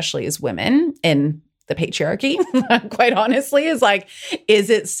thing, especially as women in the patriarchy, quite honestly, is like, is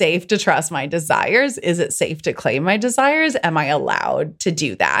it safe to trust my desires? Is it safe to claim my desires? Am I allowed to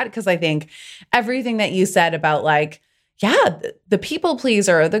do that? Because I think everything that you said about like, the people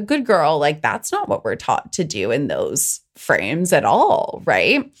pleaser, the good girl, like that's not what we're taught to do in those frames at all,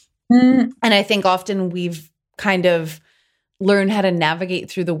 right? And I think often we've kind of learned how to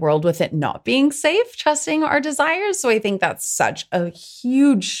navigate through the world with it not being safe, trusting our desires. So I think that's such a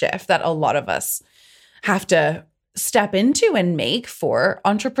huge shift that a lot of us have to step into and make for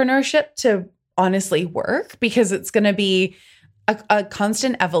entrepreneurship to honestly work, because it's going to be a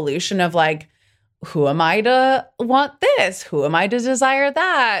constant evolution of like, who am I to want this? Who am I to desire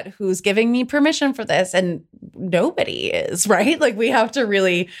that? Who's giving me permission for this? And nobody is, right? Like we have to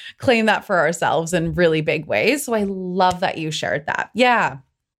really claim that for ourselves in really big ways. So I love that you shared that. Yeah.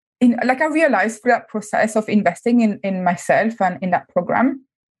 I realized through that process of investing in myself and in that program,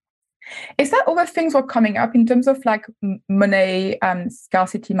 is that other things were coming up in terms of like money,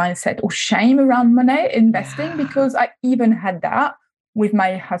 scarcity mindset, or shame around money investing, because I even had that with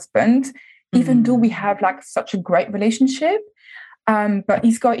my husband. Even though we have like such a great relationship, but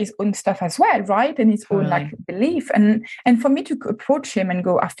he's got his own stuff as well, right? And his own like belief. And for me to approach him and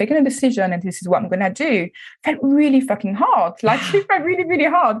go, I've taken a decision and this is what I'm going to do, felt really fucking hard. Like it felt really, really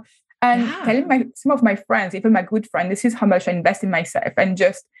hard. And telling some of my friends, even my good friend, this is how much I invest in myself, and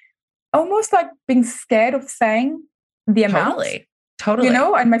just almost like being scared of saying the amount. Totally.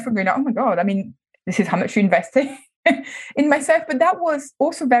 And my friend going, oh my God, I mean, this is how much you're investing in myself. But that was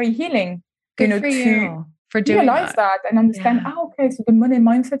also very healing. For doing realize that and understand, okay, so the money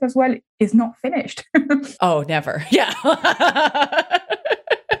mindset as well is not finished. Oh, never. Yeah.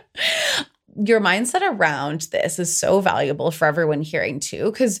 Your mindset around this is so valuable for everyone hearing too,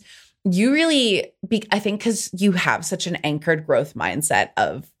 because you really, I think because you have such an anchored growth mindset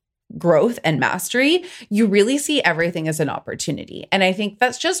of growth and mastery, you really see everything as an opportunity. And I think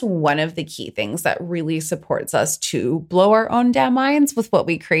that's just one of the key things that really supports us to blow our own damn minds with what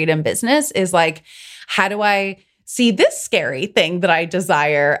we create in business is like, how do I see this scary thing that I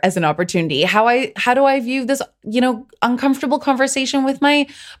desire as an opportunity? How do I view this, uncomfortable conversation with my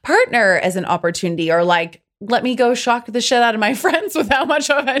partner as an opportunity? Or like, let me go shock the shit out of my friends with how much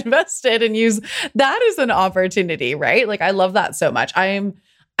I've invested and use that as an opportunity, right? Like, I love that so much. I'm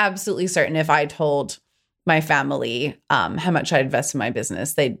absolutely certain if I told my family how much I invest in my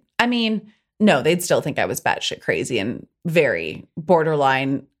business, they'd still think I was batshit crazy and very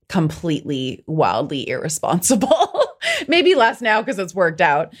borderline, completely, wildly irresponsible. Maybe less now because it's worked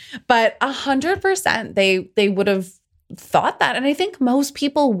out, but 100% they would have thought that. And I think most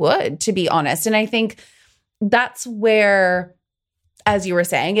people would, to be honest. And I think that's where as you were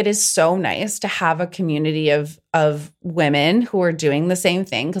saying, it is so nice to have a community of women who are doing the same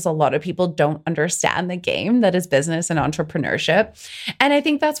thing, because a lot of people don't understand the game that is business and entrepreneurship. And I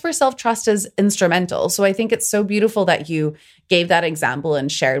think that's where self-trust is instrumental. So I think it's so beautiful that you gave that example and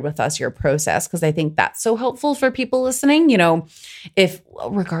shared with us your process, because I think that's so helpful for people listening. You know, if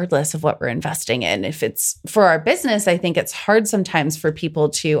regardless of what we're investing in, if it's for our business, I think it's hard sometimes for people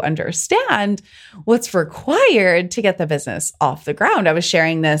to understand what's required to get the business off the ground. I was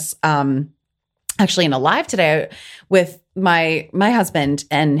sharing this actually in a live today with my husband,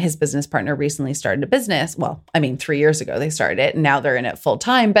 and his business partner recently started a business. Well, I mean, 3 years ago they started it, and now they're in it full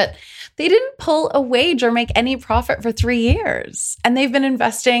time, but they didn't pull a wage or make any profit for 3 years. And they've been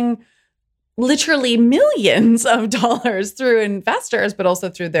investing literally millions of dollars through investors, but also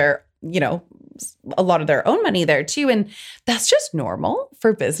through their, you know, a lot of their own money there too. And that's just normal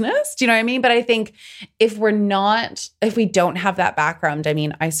for business. Do you know what I mean? But I think if we don't have that background, I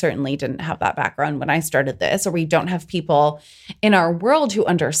mean, I certainly didn't have that background when I started this, or we don't have people in our world who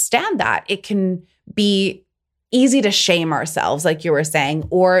understand that, it can be easy to shame ourselves, like you were saying,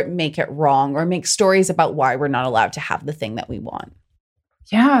 or make it wrong, or make stories about why we're not allowed to have the thing that we want.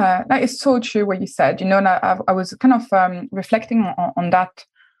 Yeah, that is so true what you said. You know, and I was kind of reflecting on that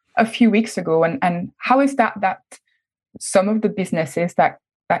a few weeks ago, and how is that some of the businesses that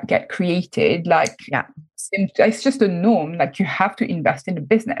get created, like, it's just a norm, like you have to invest in the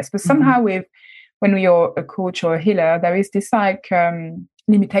business, but somehow when you're a coach or a healer, there is this like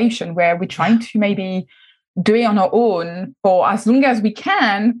limitation where we're trying to maybe do it on our own for as long as we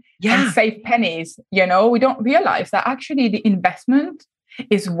can and save pennies. You know, we don't realize that actually the investment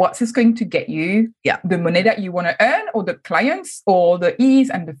is what is going to get you the money that you want to earn, or the clients, or the ease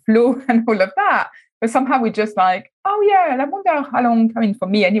and the flow and all of that. But somehow we're just like, oh yeah, I wonder how long, I mean, for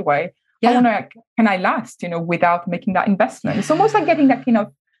me anyway, can I last, you know, without making that investment? It's almost like getting that kind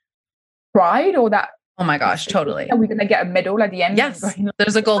of pride, or that, oh my gosh, totally, we're going to get a medal at the end. Yes,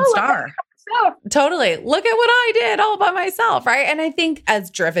 there's a gold star. Totally. Look at what I did all by myself, right? And I think as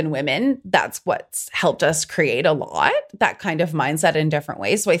driven women, that's what's helped us create a lot, that kind of mindset in different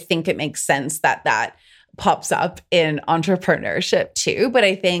ways. So I think it makes sense that pops up in entrepreneurship too. But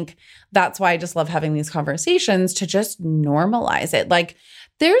I think that's why I just love having these conversations, to just normalize it. Like,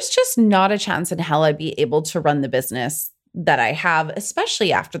 there's just not a chance in hell I'd be able to run the business that I have,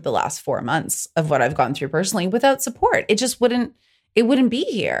 especially after the last 4 months of what I've gone through personally, without support. It just wouldn't be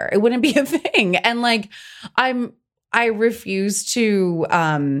here. It wouldn't be a thing. And like, I refuse to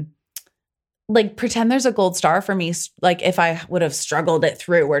like pretend there's a gold star for me. Like, if I would have struggled it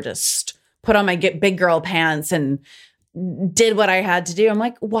through, or just put on my big girl pants and did what I had to do, I'm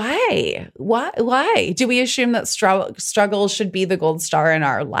like, why do we assume that struggle should be the gold star in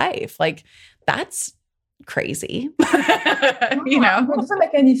our life? Like, that's crazy. You know, it doesn't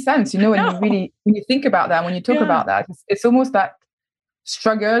make any sense. You know, when you think about that, when you talk about that, it's almost that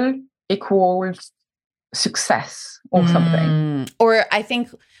struggle equals success or something. Or I think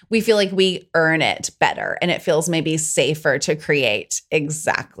we feel like we earn it better, and it feels maybe safer to create.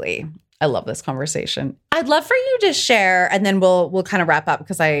 Exactly. I love this conversation. I'd love for you to share, and then we'll kind of wrap up,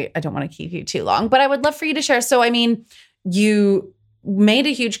 because I don't want to keep you too long, but I would love for you to share. So, I mean, you made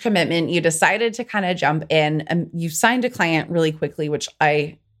a huge commitment. You decided to kind of jump in, and you signed a client really quickly, which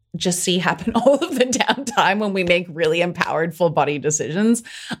I just see happen all of the damn time when we make really empowered full body decisions.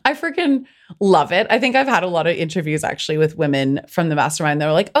 I freaking love it. I think I've had a lot of interviews actually with women from the mastermind.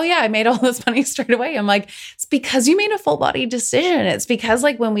 They're like, oh yeah, I made all this money straight away. I'm like, it's because you made a full body decision. It's because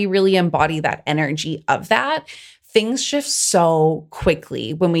like when we really embody that energy of that, things shift so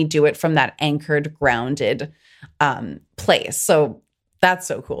quickly when we do it from that anchored, grounded place. So that's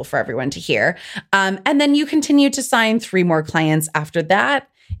so cool for everyone to hear. And then you continue to sign 3 more clients after that,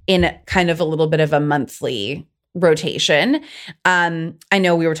 in kind of a little bit of a monthly rotation. I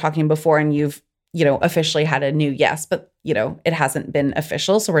know we were talking before, and you've, you know, officially had a new yes, but, you know, it hasn't been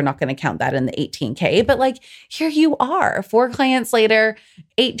official. So we're not going to count that in the 18K. But like, here you are, 4 clients later,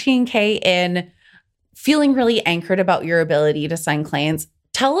 18K in, feeling really anchored about your ability to sign clients.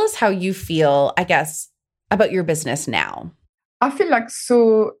 Tell us how you feel, I guess, about your business now. I feel like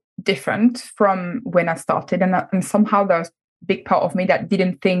so different from when I started, and somehow there's big part of me that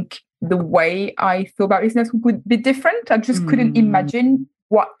didn't think the way I feel about business would be different. I just couldn't imagine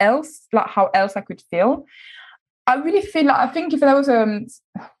what else, like how else I could feel. I really feel like, I think if there was a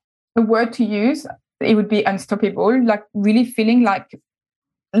word to use, it would be unstoppable, like really feeling like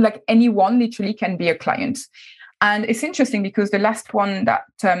anyone literally can be a client. And it's interesting because the last one that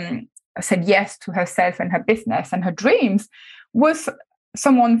said yes to herself and her business and her dreams was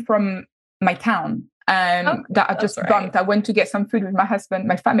someone from my town. that I just bumped. I went to get some food with my husband,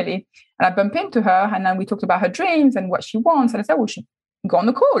 my family, and I bumped into her, and then we talked about her dreams and what she wants. And I said, well, she go on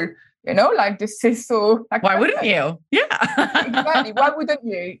the call. Like this is so like, why wouldn't you? Yeah. Exactly. Why wouldn't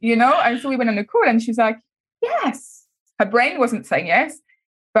you? And so we went on the call and she's like, yes. Her brain wasn't saying yes,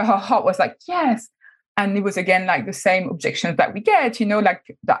 but her heart was like, yes. And it was again like the same objections that we get,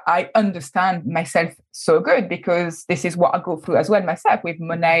 like that I understand myself so good because this is what I go through as well myself with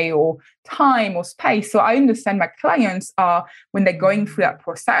money or time or space. So I understand my clients are when they're going through that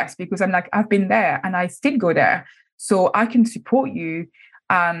process because I'm like, I've been there and I still go there. So I can support you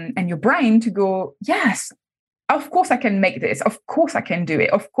and your brain to go, yes, of course I can make this. Of course I can do it.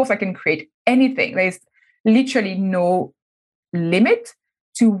 Of course I can create anything. There's literally no limit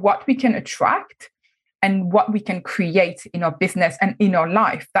to what we can attract and what we can create in our business and in our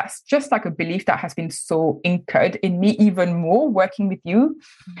life. That's just like a belief that has been so anchored in me even more working with you.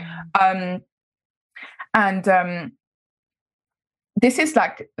 This is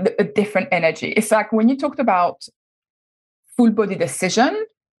like a different energy. It's like when you talked about full body decision,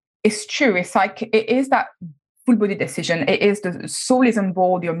 it's true. It's like it is that full body decision. It is the soul is on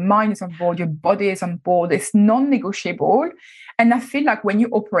board, your mind is on board, your body is on board. It's non-negotiable. And I feel like when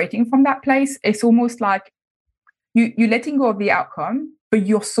you're operating from that place, it's almost like you're letting go of the outcome, but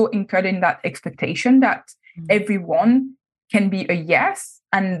you're so anchored in that expectation that everyone can be a yes.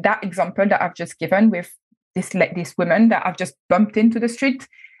 And that example that I've just given with this woman that I've just bumped into the street,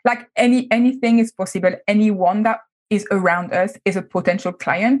 like anything is possible. Anyone that is around us is a potential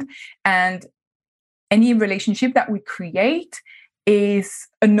client, and any relationship that we create is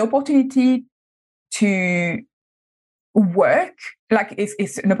an opportunity to work. Like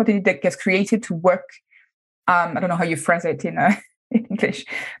it's an opportunity that gets created to work. I don't know how you phrase it in English,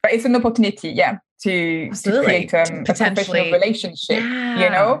 but it's an opportunity, to create a professional relationship.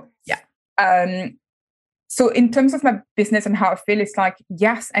 Yeah. So in terms of my business and how I feel, it's like,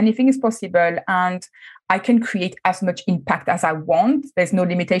 yes, anything is possible and I can create as much impact as I want. There's no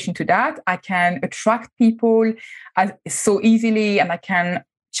limitation to that. I can attract people so easily and I can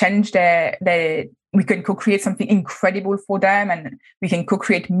change we can co-create something incredible for them and we can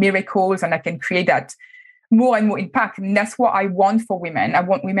co-create miracles and I can create that more and more impact. And that's what I want for women. I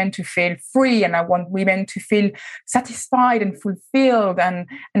want women to feel free and I want women to feel satisfied and fulfilled and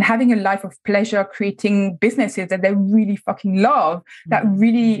having a life of pleasure, creating businesses that they really fucking love, that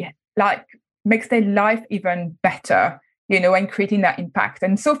really like makes their life even better, and creating that impact.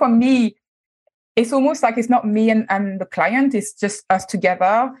 And so for me, it's almost like it's not me and the client, it's just us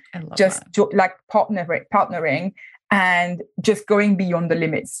together, just like partnering and just going beyond the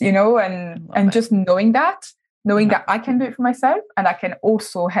limits, and just knowing that I can do it for myself and I can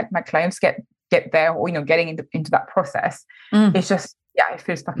also help my clients get there or, getting into that process. It's just, it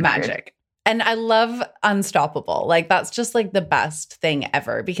feels fucking magic. Good. And I love unstoppable. Like that's just like the best thing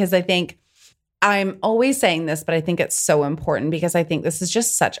ever because I think I'm always saying this, but I think it's so important because I think this is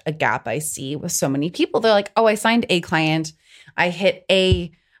just such a gap I see with so many people. They're like, oh, I signed a client, I hit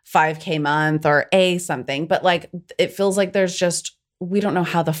a 5K month or a something, but like it feels like we don't know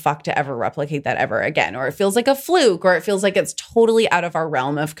how the fuck to ever replicate that ever again. Or it feels like a fluke, or it feels like it's totally out of our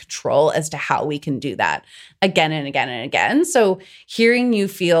realm of control as to how we can do that again and again and again. So hearing you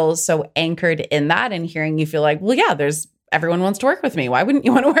feel so anchored in that and hearing you feel like, well, yeah, everyone wants to work with me. Why wouldn't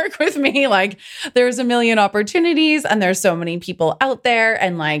you want to work with me? Like there's a million opportunities and there's so many people out there.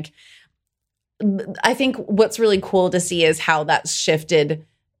 And like, I think what's really cool to see is how that's shifted.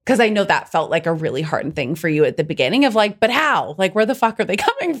 Cause I know that felt like a really hard thing for you at the beginning of like, but how? Like, where the fuck are they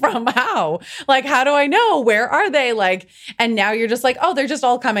coming from? How? Like, how do I know? Where are they? Like, and now you're just like, oh, they're just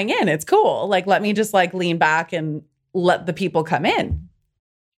all coming in. It's cool. Like, let me just like lean back and let the people come in.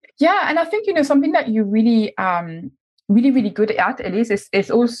 Yeah. And I think, something that you really, really good at, Elise, is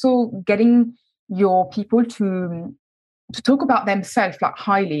also getting your people to talk about themselves like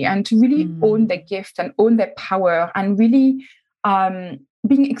highly and to really own their gift and own their power and really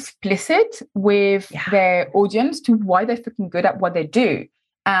being explicit with their audience to why they're fucking good at what they do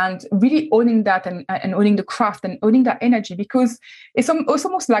and really owning that and owning the craft and owning that energy because it's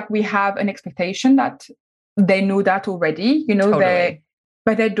almost like we have an expectation that they know that already, Totally.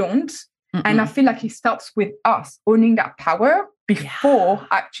 but they don't. And I feel like it starts with us owning that power before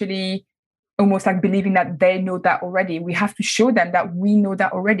actually almost like believing that they know that already. We have to show them that we know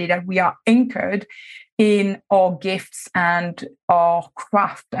that already, that we are anchored in our gifts and our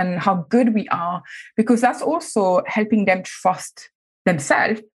craft and how good we are, because that's also helping them trust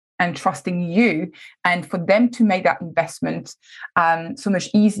themselves and trusting you, and for them to make that investment so much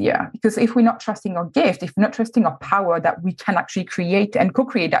easier. Because if we're not trusting our gift, if we're not trusting our power that we can actually create and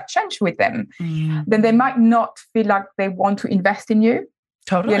co-create that change with them, then they might not feel like they want to invest in you.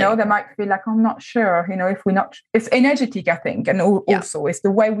 Totally. They might feel like, I'm not sure, if we're not, it's energetic, I think. And also it's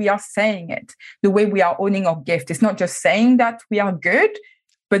the way we are saying it, the way we are owning our gift. It's not just saying that we are good,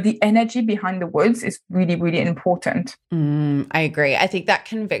 but the energy behind the words is really, really important. I agree. I think that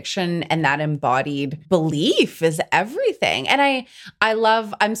conviction and that embodied belief is everything. And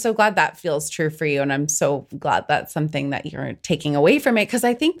I'm so glad that feels true for you. And I'm so glad that's something that you're taking away from it. Because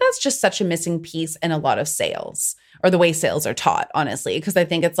I think that's just such a missing piece in a lot of sales, or the way sales are taught, honestly. Because I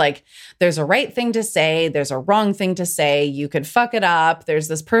think it's like, there's a right thing to say, there's a wrong thing to say, you could fuck it up, there's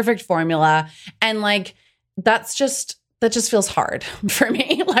this perfect formula. And like, that just feels hard for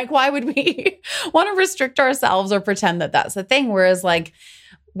me. Like, why would we want to restrict ourselves or pretend that that's the thing? Whereas like,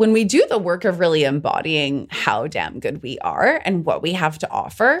 when we do the work of really embodying how damn good we are and what we have to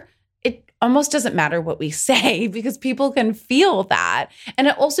offer, it almost doesn't matter what we say, because people can feel that. And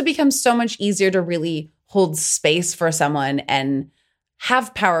it also becomes so much easier to really hold space for someone and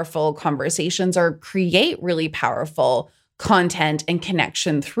have powerful conversations or create really powerful content and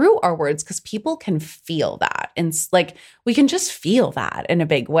connection through our words, because people can feel that. And like, we can just feel that in a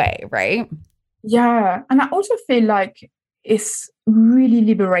big way, right? Yeah. And I also feel like it's really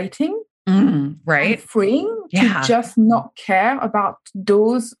liberating, right? And freeing to just not care about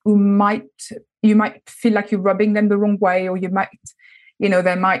those who you might feel like you're rubbing them the wrong way, or you might,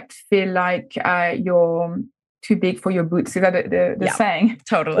 they might feel like you're too big for your boots. Is that the saying?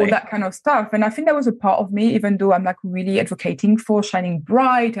 Totally. All that kind of stuff. And I think that was a part of me, even though I'm like really advocating for shining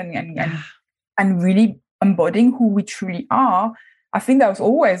bright and really embodying who we truly are. I think there was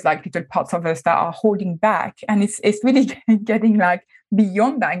always like little parts of us that are holding back. And it's really getting like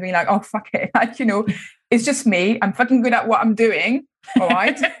beyond that and going like, oh, fuck it. Like, it's just me. I'm fucking good at what I'm doing. All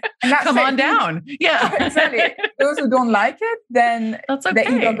right. And that's Come on down. Yeah. Exactly. Those who don't like it, then that's okay.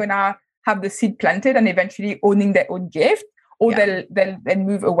 They're either gonna have the seed planted and eventually owning their own gift, or they'll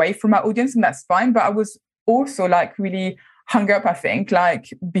move away from our audience, and that's fine. But I was also like really hung up, I think,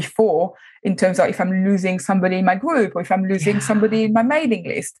 like before, in terms of if I'm losing somebody in my group or if I'm losing somebody in my mailing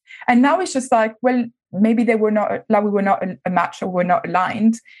list. And now it's just like, well, maybe we were not a match, or we're not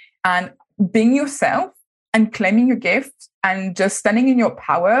aligned. And being yourself and claiming your gift and just standing in your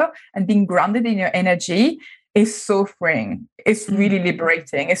power and being grounded in your energy is so freeing. It's really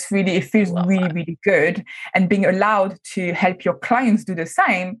liberating. It feels really good. And being allowed to help your clients do the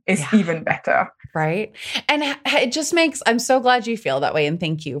same is even better. Right. And it just I'm so glad you feel that way. And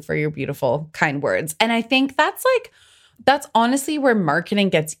thank you for your beautiful, kind words. And I think that's honestly where marketing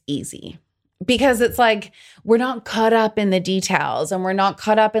gets easy. Because it's like, we're not caught up in the details, and we're not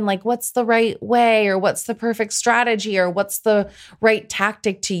caught up in like, what's the right way, or what's the perfect strategy, or what's the right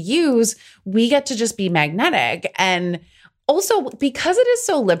tactic to use. We get to just be magnetic. And also, because it is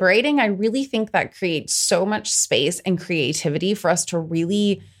so liberating, I really think that creates so much space and creativity for us to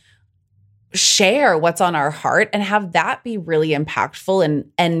really share what's on our heart and have that be really impactful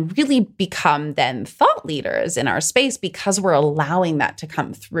and really become then thought leaders in our space, because we're allowing that to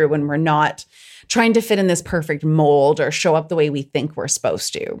come through and we're not trying to fit in this perfect mold or show up the way we think we're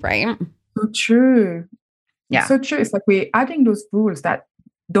supposed to, right? So true. Yeah. So true. It's like we're adding those rules that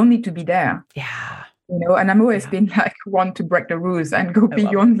don't need to be there. Yeah. And I'm always been like one to break the rules and go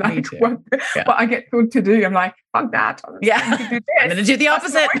beyond like what I get told to do. I'm like, fuck that. I'm going to do the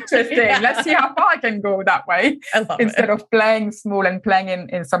opposite. So interesting. Let's see how far I can go that way, instead of playing small and playing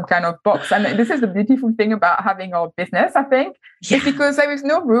in some kind of box. And this is the beautiful thing about having our business, I think, is because there is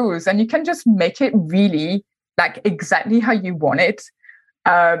no rules and you can just make it really like exactly how you want it.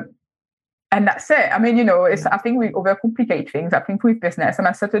 And that's it. I mean, I think we overcomplicate things. I think with business, and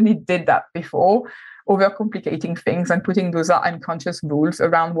I certainly did that before, overcomplicating things and putting those unconscious rules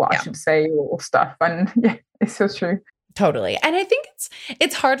around what I should say or stuff. And it's so true. Totally. And I think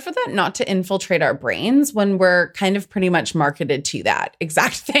it's hard for that not to infiltrate our brains when we're kind of pretty much marketed to that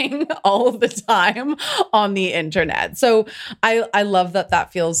exact thing all of the time on the internet. So I love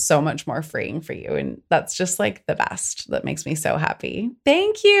that feels so much more freeing for you. And that's just like the best. That makes me so happy.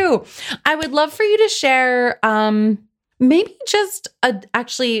 Thank you. I would love for you to share maybe just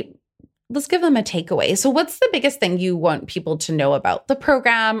actually, let's give them a takeaway. So what's the biggest thing you want people to know about the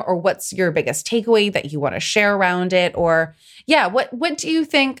program, or what's your biggest takeaway that you want to share around it? Or what do you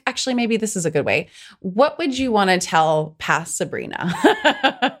think? Actually, maybe this is a good way. What would you want to tell past Sabrina?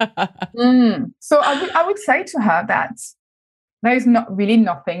 So I would say to her that there is not really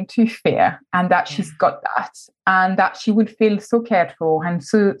nothing to fear, and that she's got that, and that she would feel so cared for and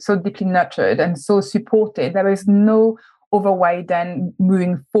so deeply nurtured and so supported. There is no other way than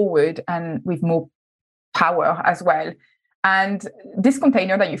moving forward and with more power as well. And this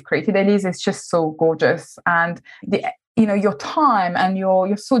container that you've created, Elise, is just so gorgeous. And your time, and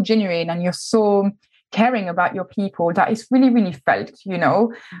you're so genuine, and you're so caring about your people, that is really, really felt,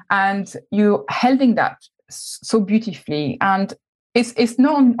 and you're holding that so beautifully. And it's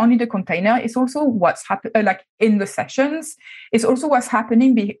not only the container, it's also what's happening, like in the sessions. It's also what's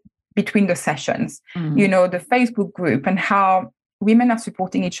happening between the sessions, the Facebook group, and how women are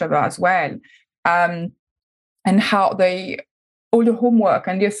supporting each other as well. And how all the homework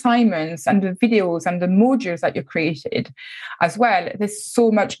and the assignments and the videos and the modules that you created as well. There's so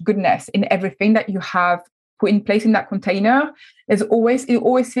much goodness in everything that you have put in place in that container. It always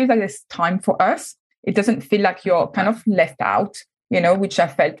feels like there's time for us. It doesn't feel like you're kind of left out, which I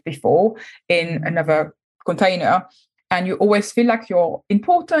felt before in another container. And you always feel like you're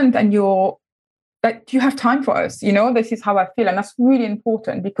important, and that you have time for us. This is how I feel. And that's really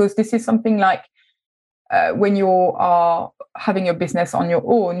important, because this is something like, when you are having your business on your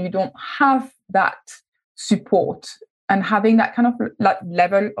own, you don't have that support, and having that kind of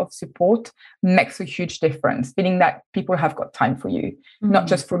level of support makes a huge difference. Feeling that people have got time for you, not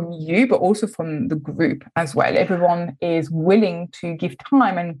just from you, but also from the group as well. Everyone is willing to give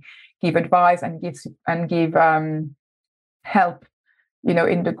time and give advice and give help,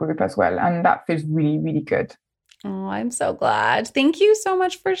 in the group as well. And that feels really, really good. Oh, I'm so glad. Thank you so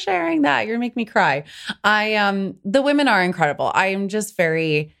much for sharing that. You're gonna make me cry. The women are incredible. I am just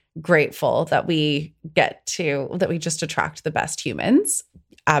very grateful that we just attract the best humans,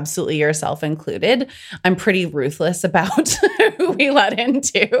 absolutely yourself included. I'm pretty ruthless about who we let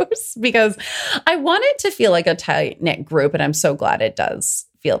into, because I want it to feel like a tight-knit group. And I'm so glad it does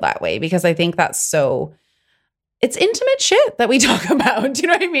feel that way, because I think it's intimate shit that we talk about. Do you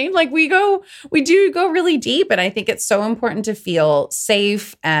know what I mean? Like we do go really deep. And I think it's so important to feel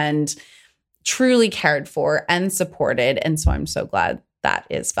safe and truly cared for and supported. And so I'm so glad that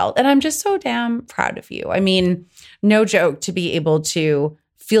is felt. And I'm just so damn proud of you. I mean, no joke, to be able to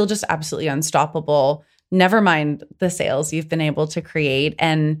feel just absolutely unstoppable, never mind the sales you've been able to create.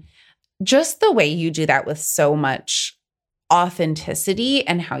 And just the way you do that with so much authenticity,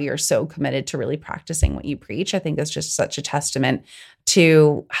 and how you're so committed to really practicing what you preach, I think is just such a testament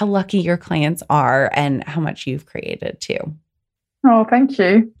to how lucky your clients are and how much you've created too. Oh, thank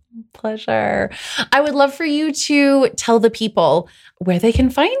you. Pleasure. I would love for you to tell the people where they can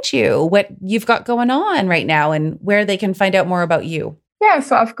find you, what you've got going on right now, and where they can find out more about you. Yeah,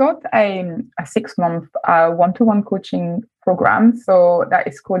 so I've got a 6-month one-to-one coaching program. So that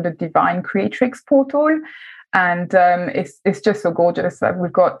is called the Divine Creatrix Portal. And it's just so gorgeous.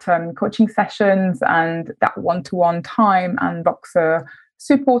 We've got coaching sessions and that one-to-one time, and Voxer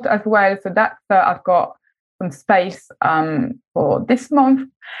support as well. So that's I've got some space for this month.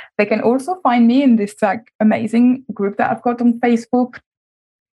 They can also find me in this amazing group that I've got on Facebook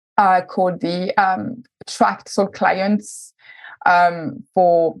called the Attract Soul Clients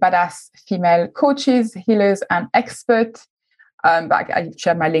for badass female coaches, healers, and experts. But I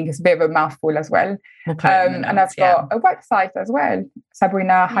share my link. It's a bit of a mouthful as well. And I've got a website as well,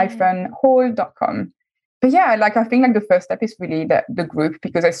 sabrina-hall.com. But yeah, I think the first step is really the group,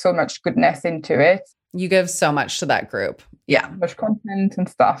 because there's so much goodness into it. You give so much to that group. Yeah. Much content and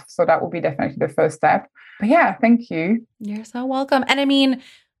stuff. So that will be definitely the first step. But yeah, thank you. You're so welcome. And I mean,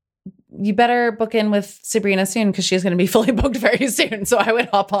 you better book in with Sabrina soon, because she's going to be fully booked very soon. So I would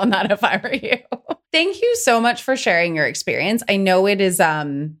hop on that if I were you. Thank you so much for sharing your experience. I know it is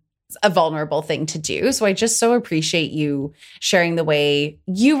a vulnerable thing to do. So I just so appreciate you sharing the way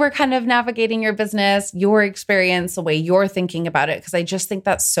you were kind of navigating your business, your experience, the way you're thinking about it, because I just think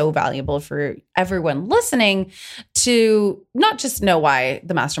that's so valuable for everyone listening to not just know why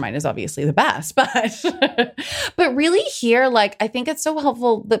the mastermind is obviously the best, but really hear, I think it's so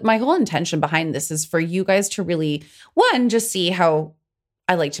helpful that my whole intention behind this is for you guys to really, one, just see how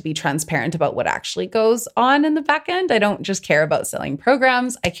I like to be transparent about what actually goes on in the back end. I don't just care about selling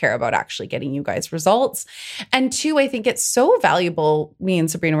programs. I care about actually getting you guys results. And two, I think it's so valuable. Me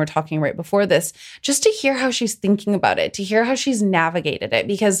and Sabrina were talking right before this, just to hear how she's thinking about it, to hear how she's navigated it,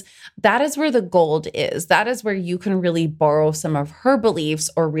 because that is where the gold is. That is where you can really borrow some of her beliefs,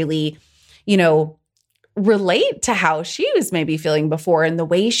 or really, relate to how she was maybe feeling before and the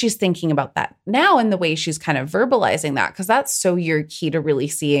way she's thinking about that now and the way she's kind of verbalizing that, because that's so your key to really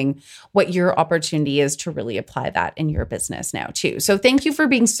seeing what your opportunity is to really apply that in your business now too. So thank you for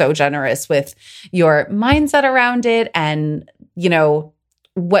being so generous with your mindset around it and, you know,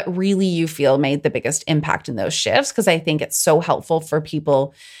 what really you feel made the biggest impact in those shifts, because I think it's so helpful for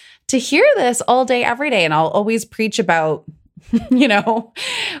people to hear this all day, every day. And I'll always preach about, you know,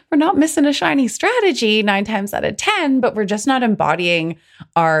 we're not missing a shiny strategy 9 times out of 10, but we're just not embodying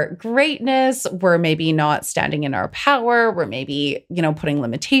our greatness. We're maybe not standing in our power. We're maybe, you know, putting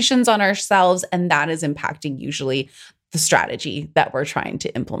limitations on ourselves. And that is impacting usually the strategy that we're trying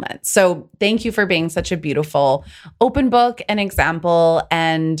to implement. So thank you for being such a beautiful open book and example,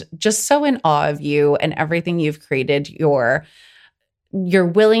 and just so in awe of you and everything you've created, your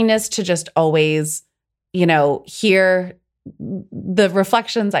willingness to just always, you know, hear the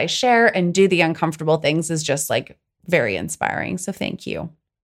reflections I share and do the uncomfortable things is just like very inspiring. So thank you.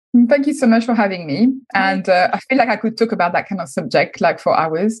 Thank you so much for having me. And I feel like I could talk about that kind of subject like for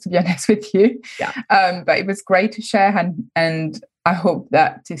hours, to be honest with you. Yeah. But it was great to share. And I hope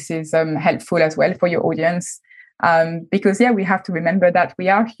that this is helpful as well for your audience. Because, yeah, we have to remember that we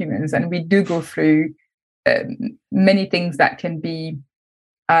are humans and we do go through many things that can be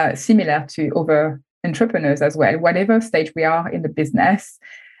similar to other entrepreneurs as well. Whatever stage we are in the business,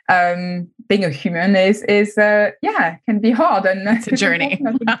 being a human is can be hard, and it's a journey.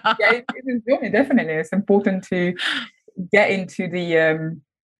 It's a journey, definitely. It's important to get into the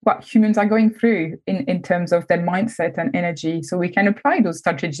what humans are going through in terms of their mindset and energy, so we can apply those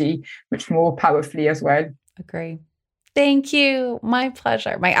strategy much more powerfully as well. Agree. Thank you. My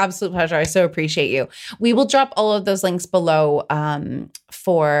pleasure. My absolute pleasure. I so appreciate you. We will drop all of those links below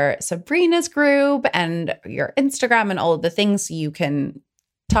for Sabrina's group and your Instagram and all of the things, so you can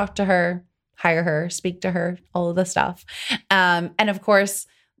talk to her, hire her, speak to her, all of the stuff. And of course,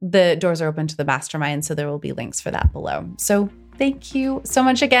 the doors are open to the mastermind, so there will be links for that below. So thank you so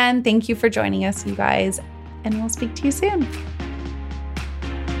much again. Thank you for joining us, you guys, and we'll speak to you soon.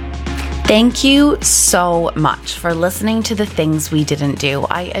 Thank you so much for listening to The Things We Didn't Do.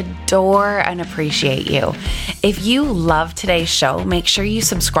 I adore and appreciate you. If you love today's show, make sure you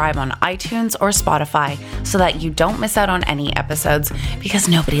subscribe on iTunes or Spotify so that you don't miss out on any episodes, because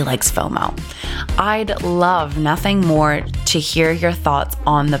nobody likes FOMO. I'd love nothing more to hear your thoughts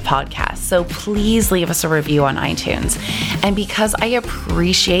on the podcast, so please leave us a review on iTunes. And because I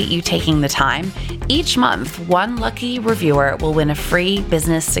appreciate you taking the time, each month, one lucky reviewer will win a free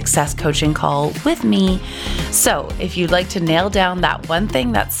business success coaching call with me. So if you'd like to nail down that one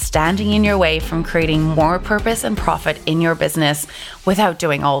thing that's standing in your way from creating more purpose and profit in your business without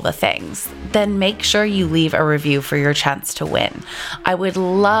doing all the things, then make sure you leave a review for your chance to win. I would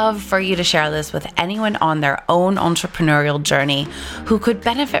love for you to share this with anyone on their own entrepreneurial journey who could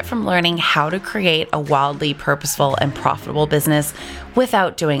benefit from learning how to create a wildly purposeful and profitable business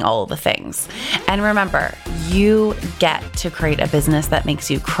without doing all the things. And remember, you get to create a business that makes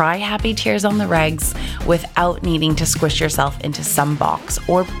you cry happy tears on the regs without needing to squish yourself into some box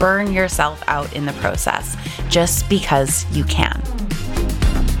or burn yourself out in the process, just because you can.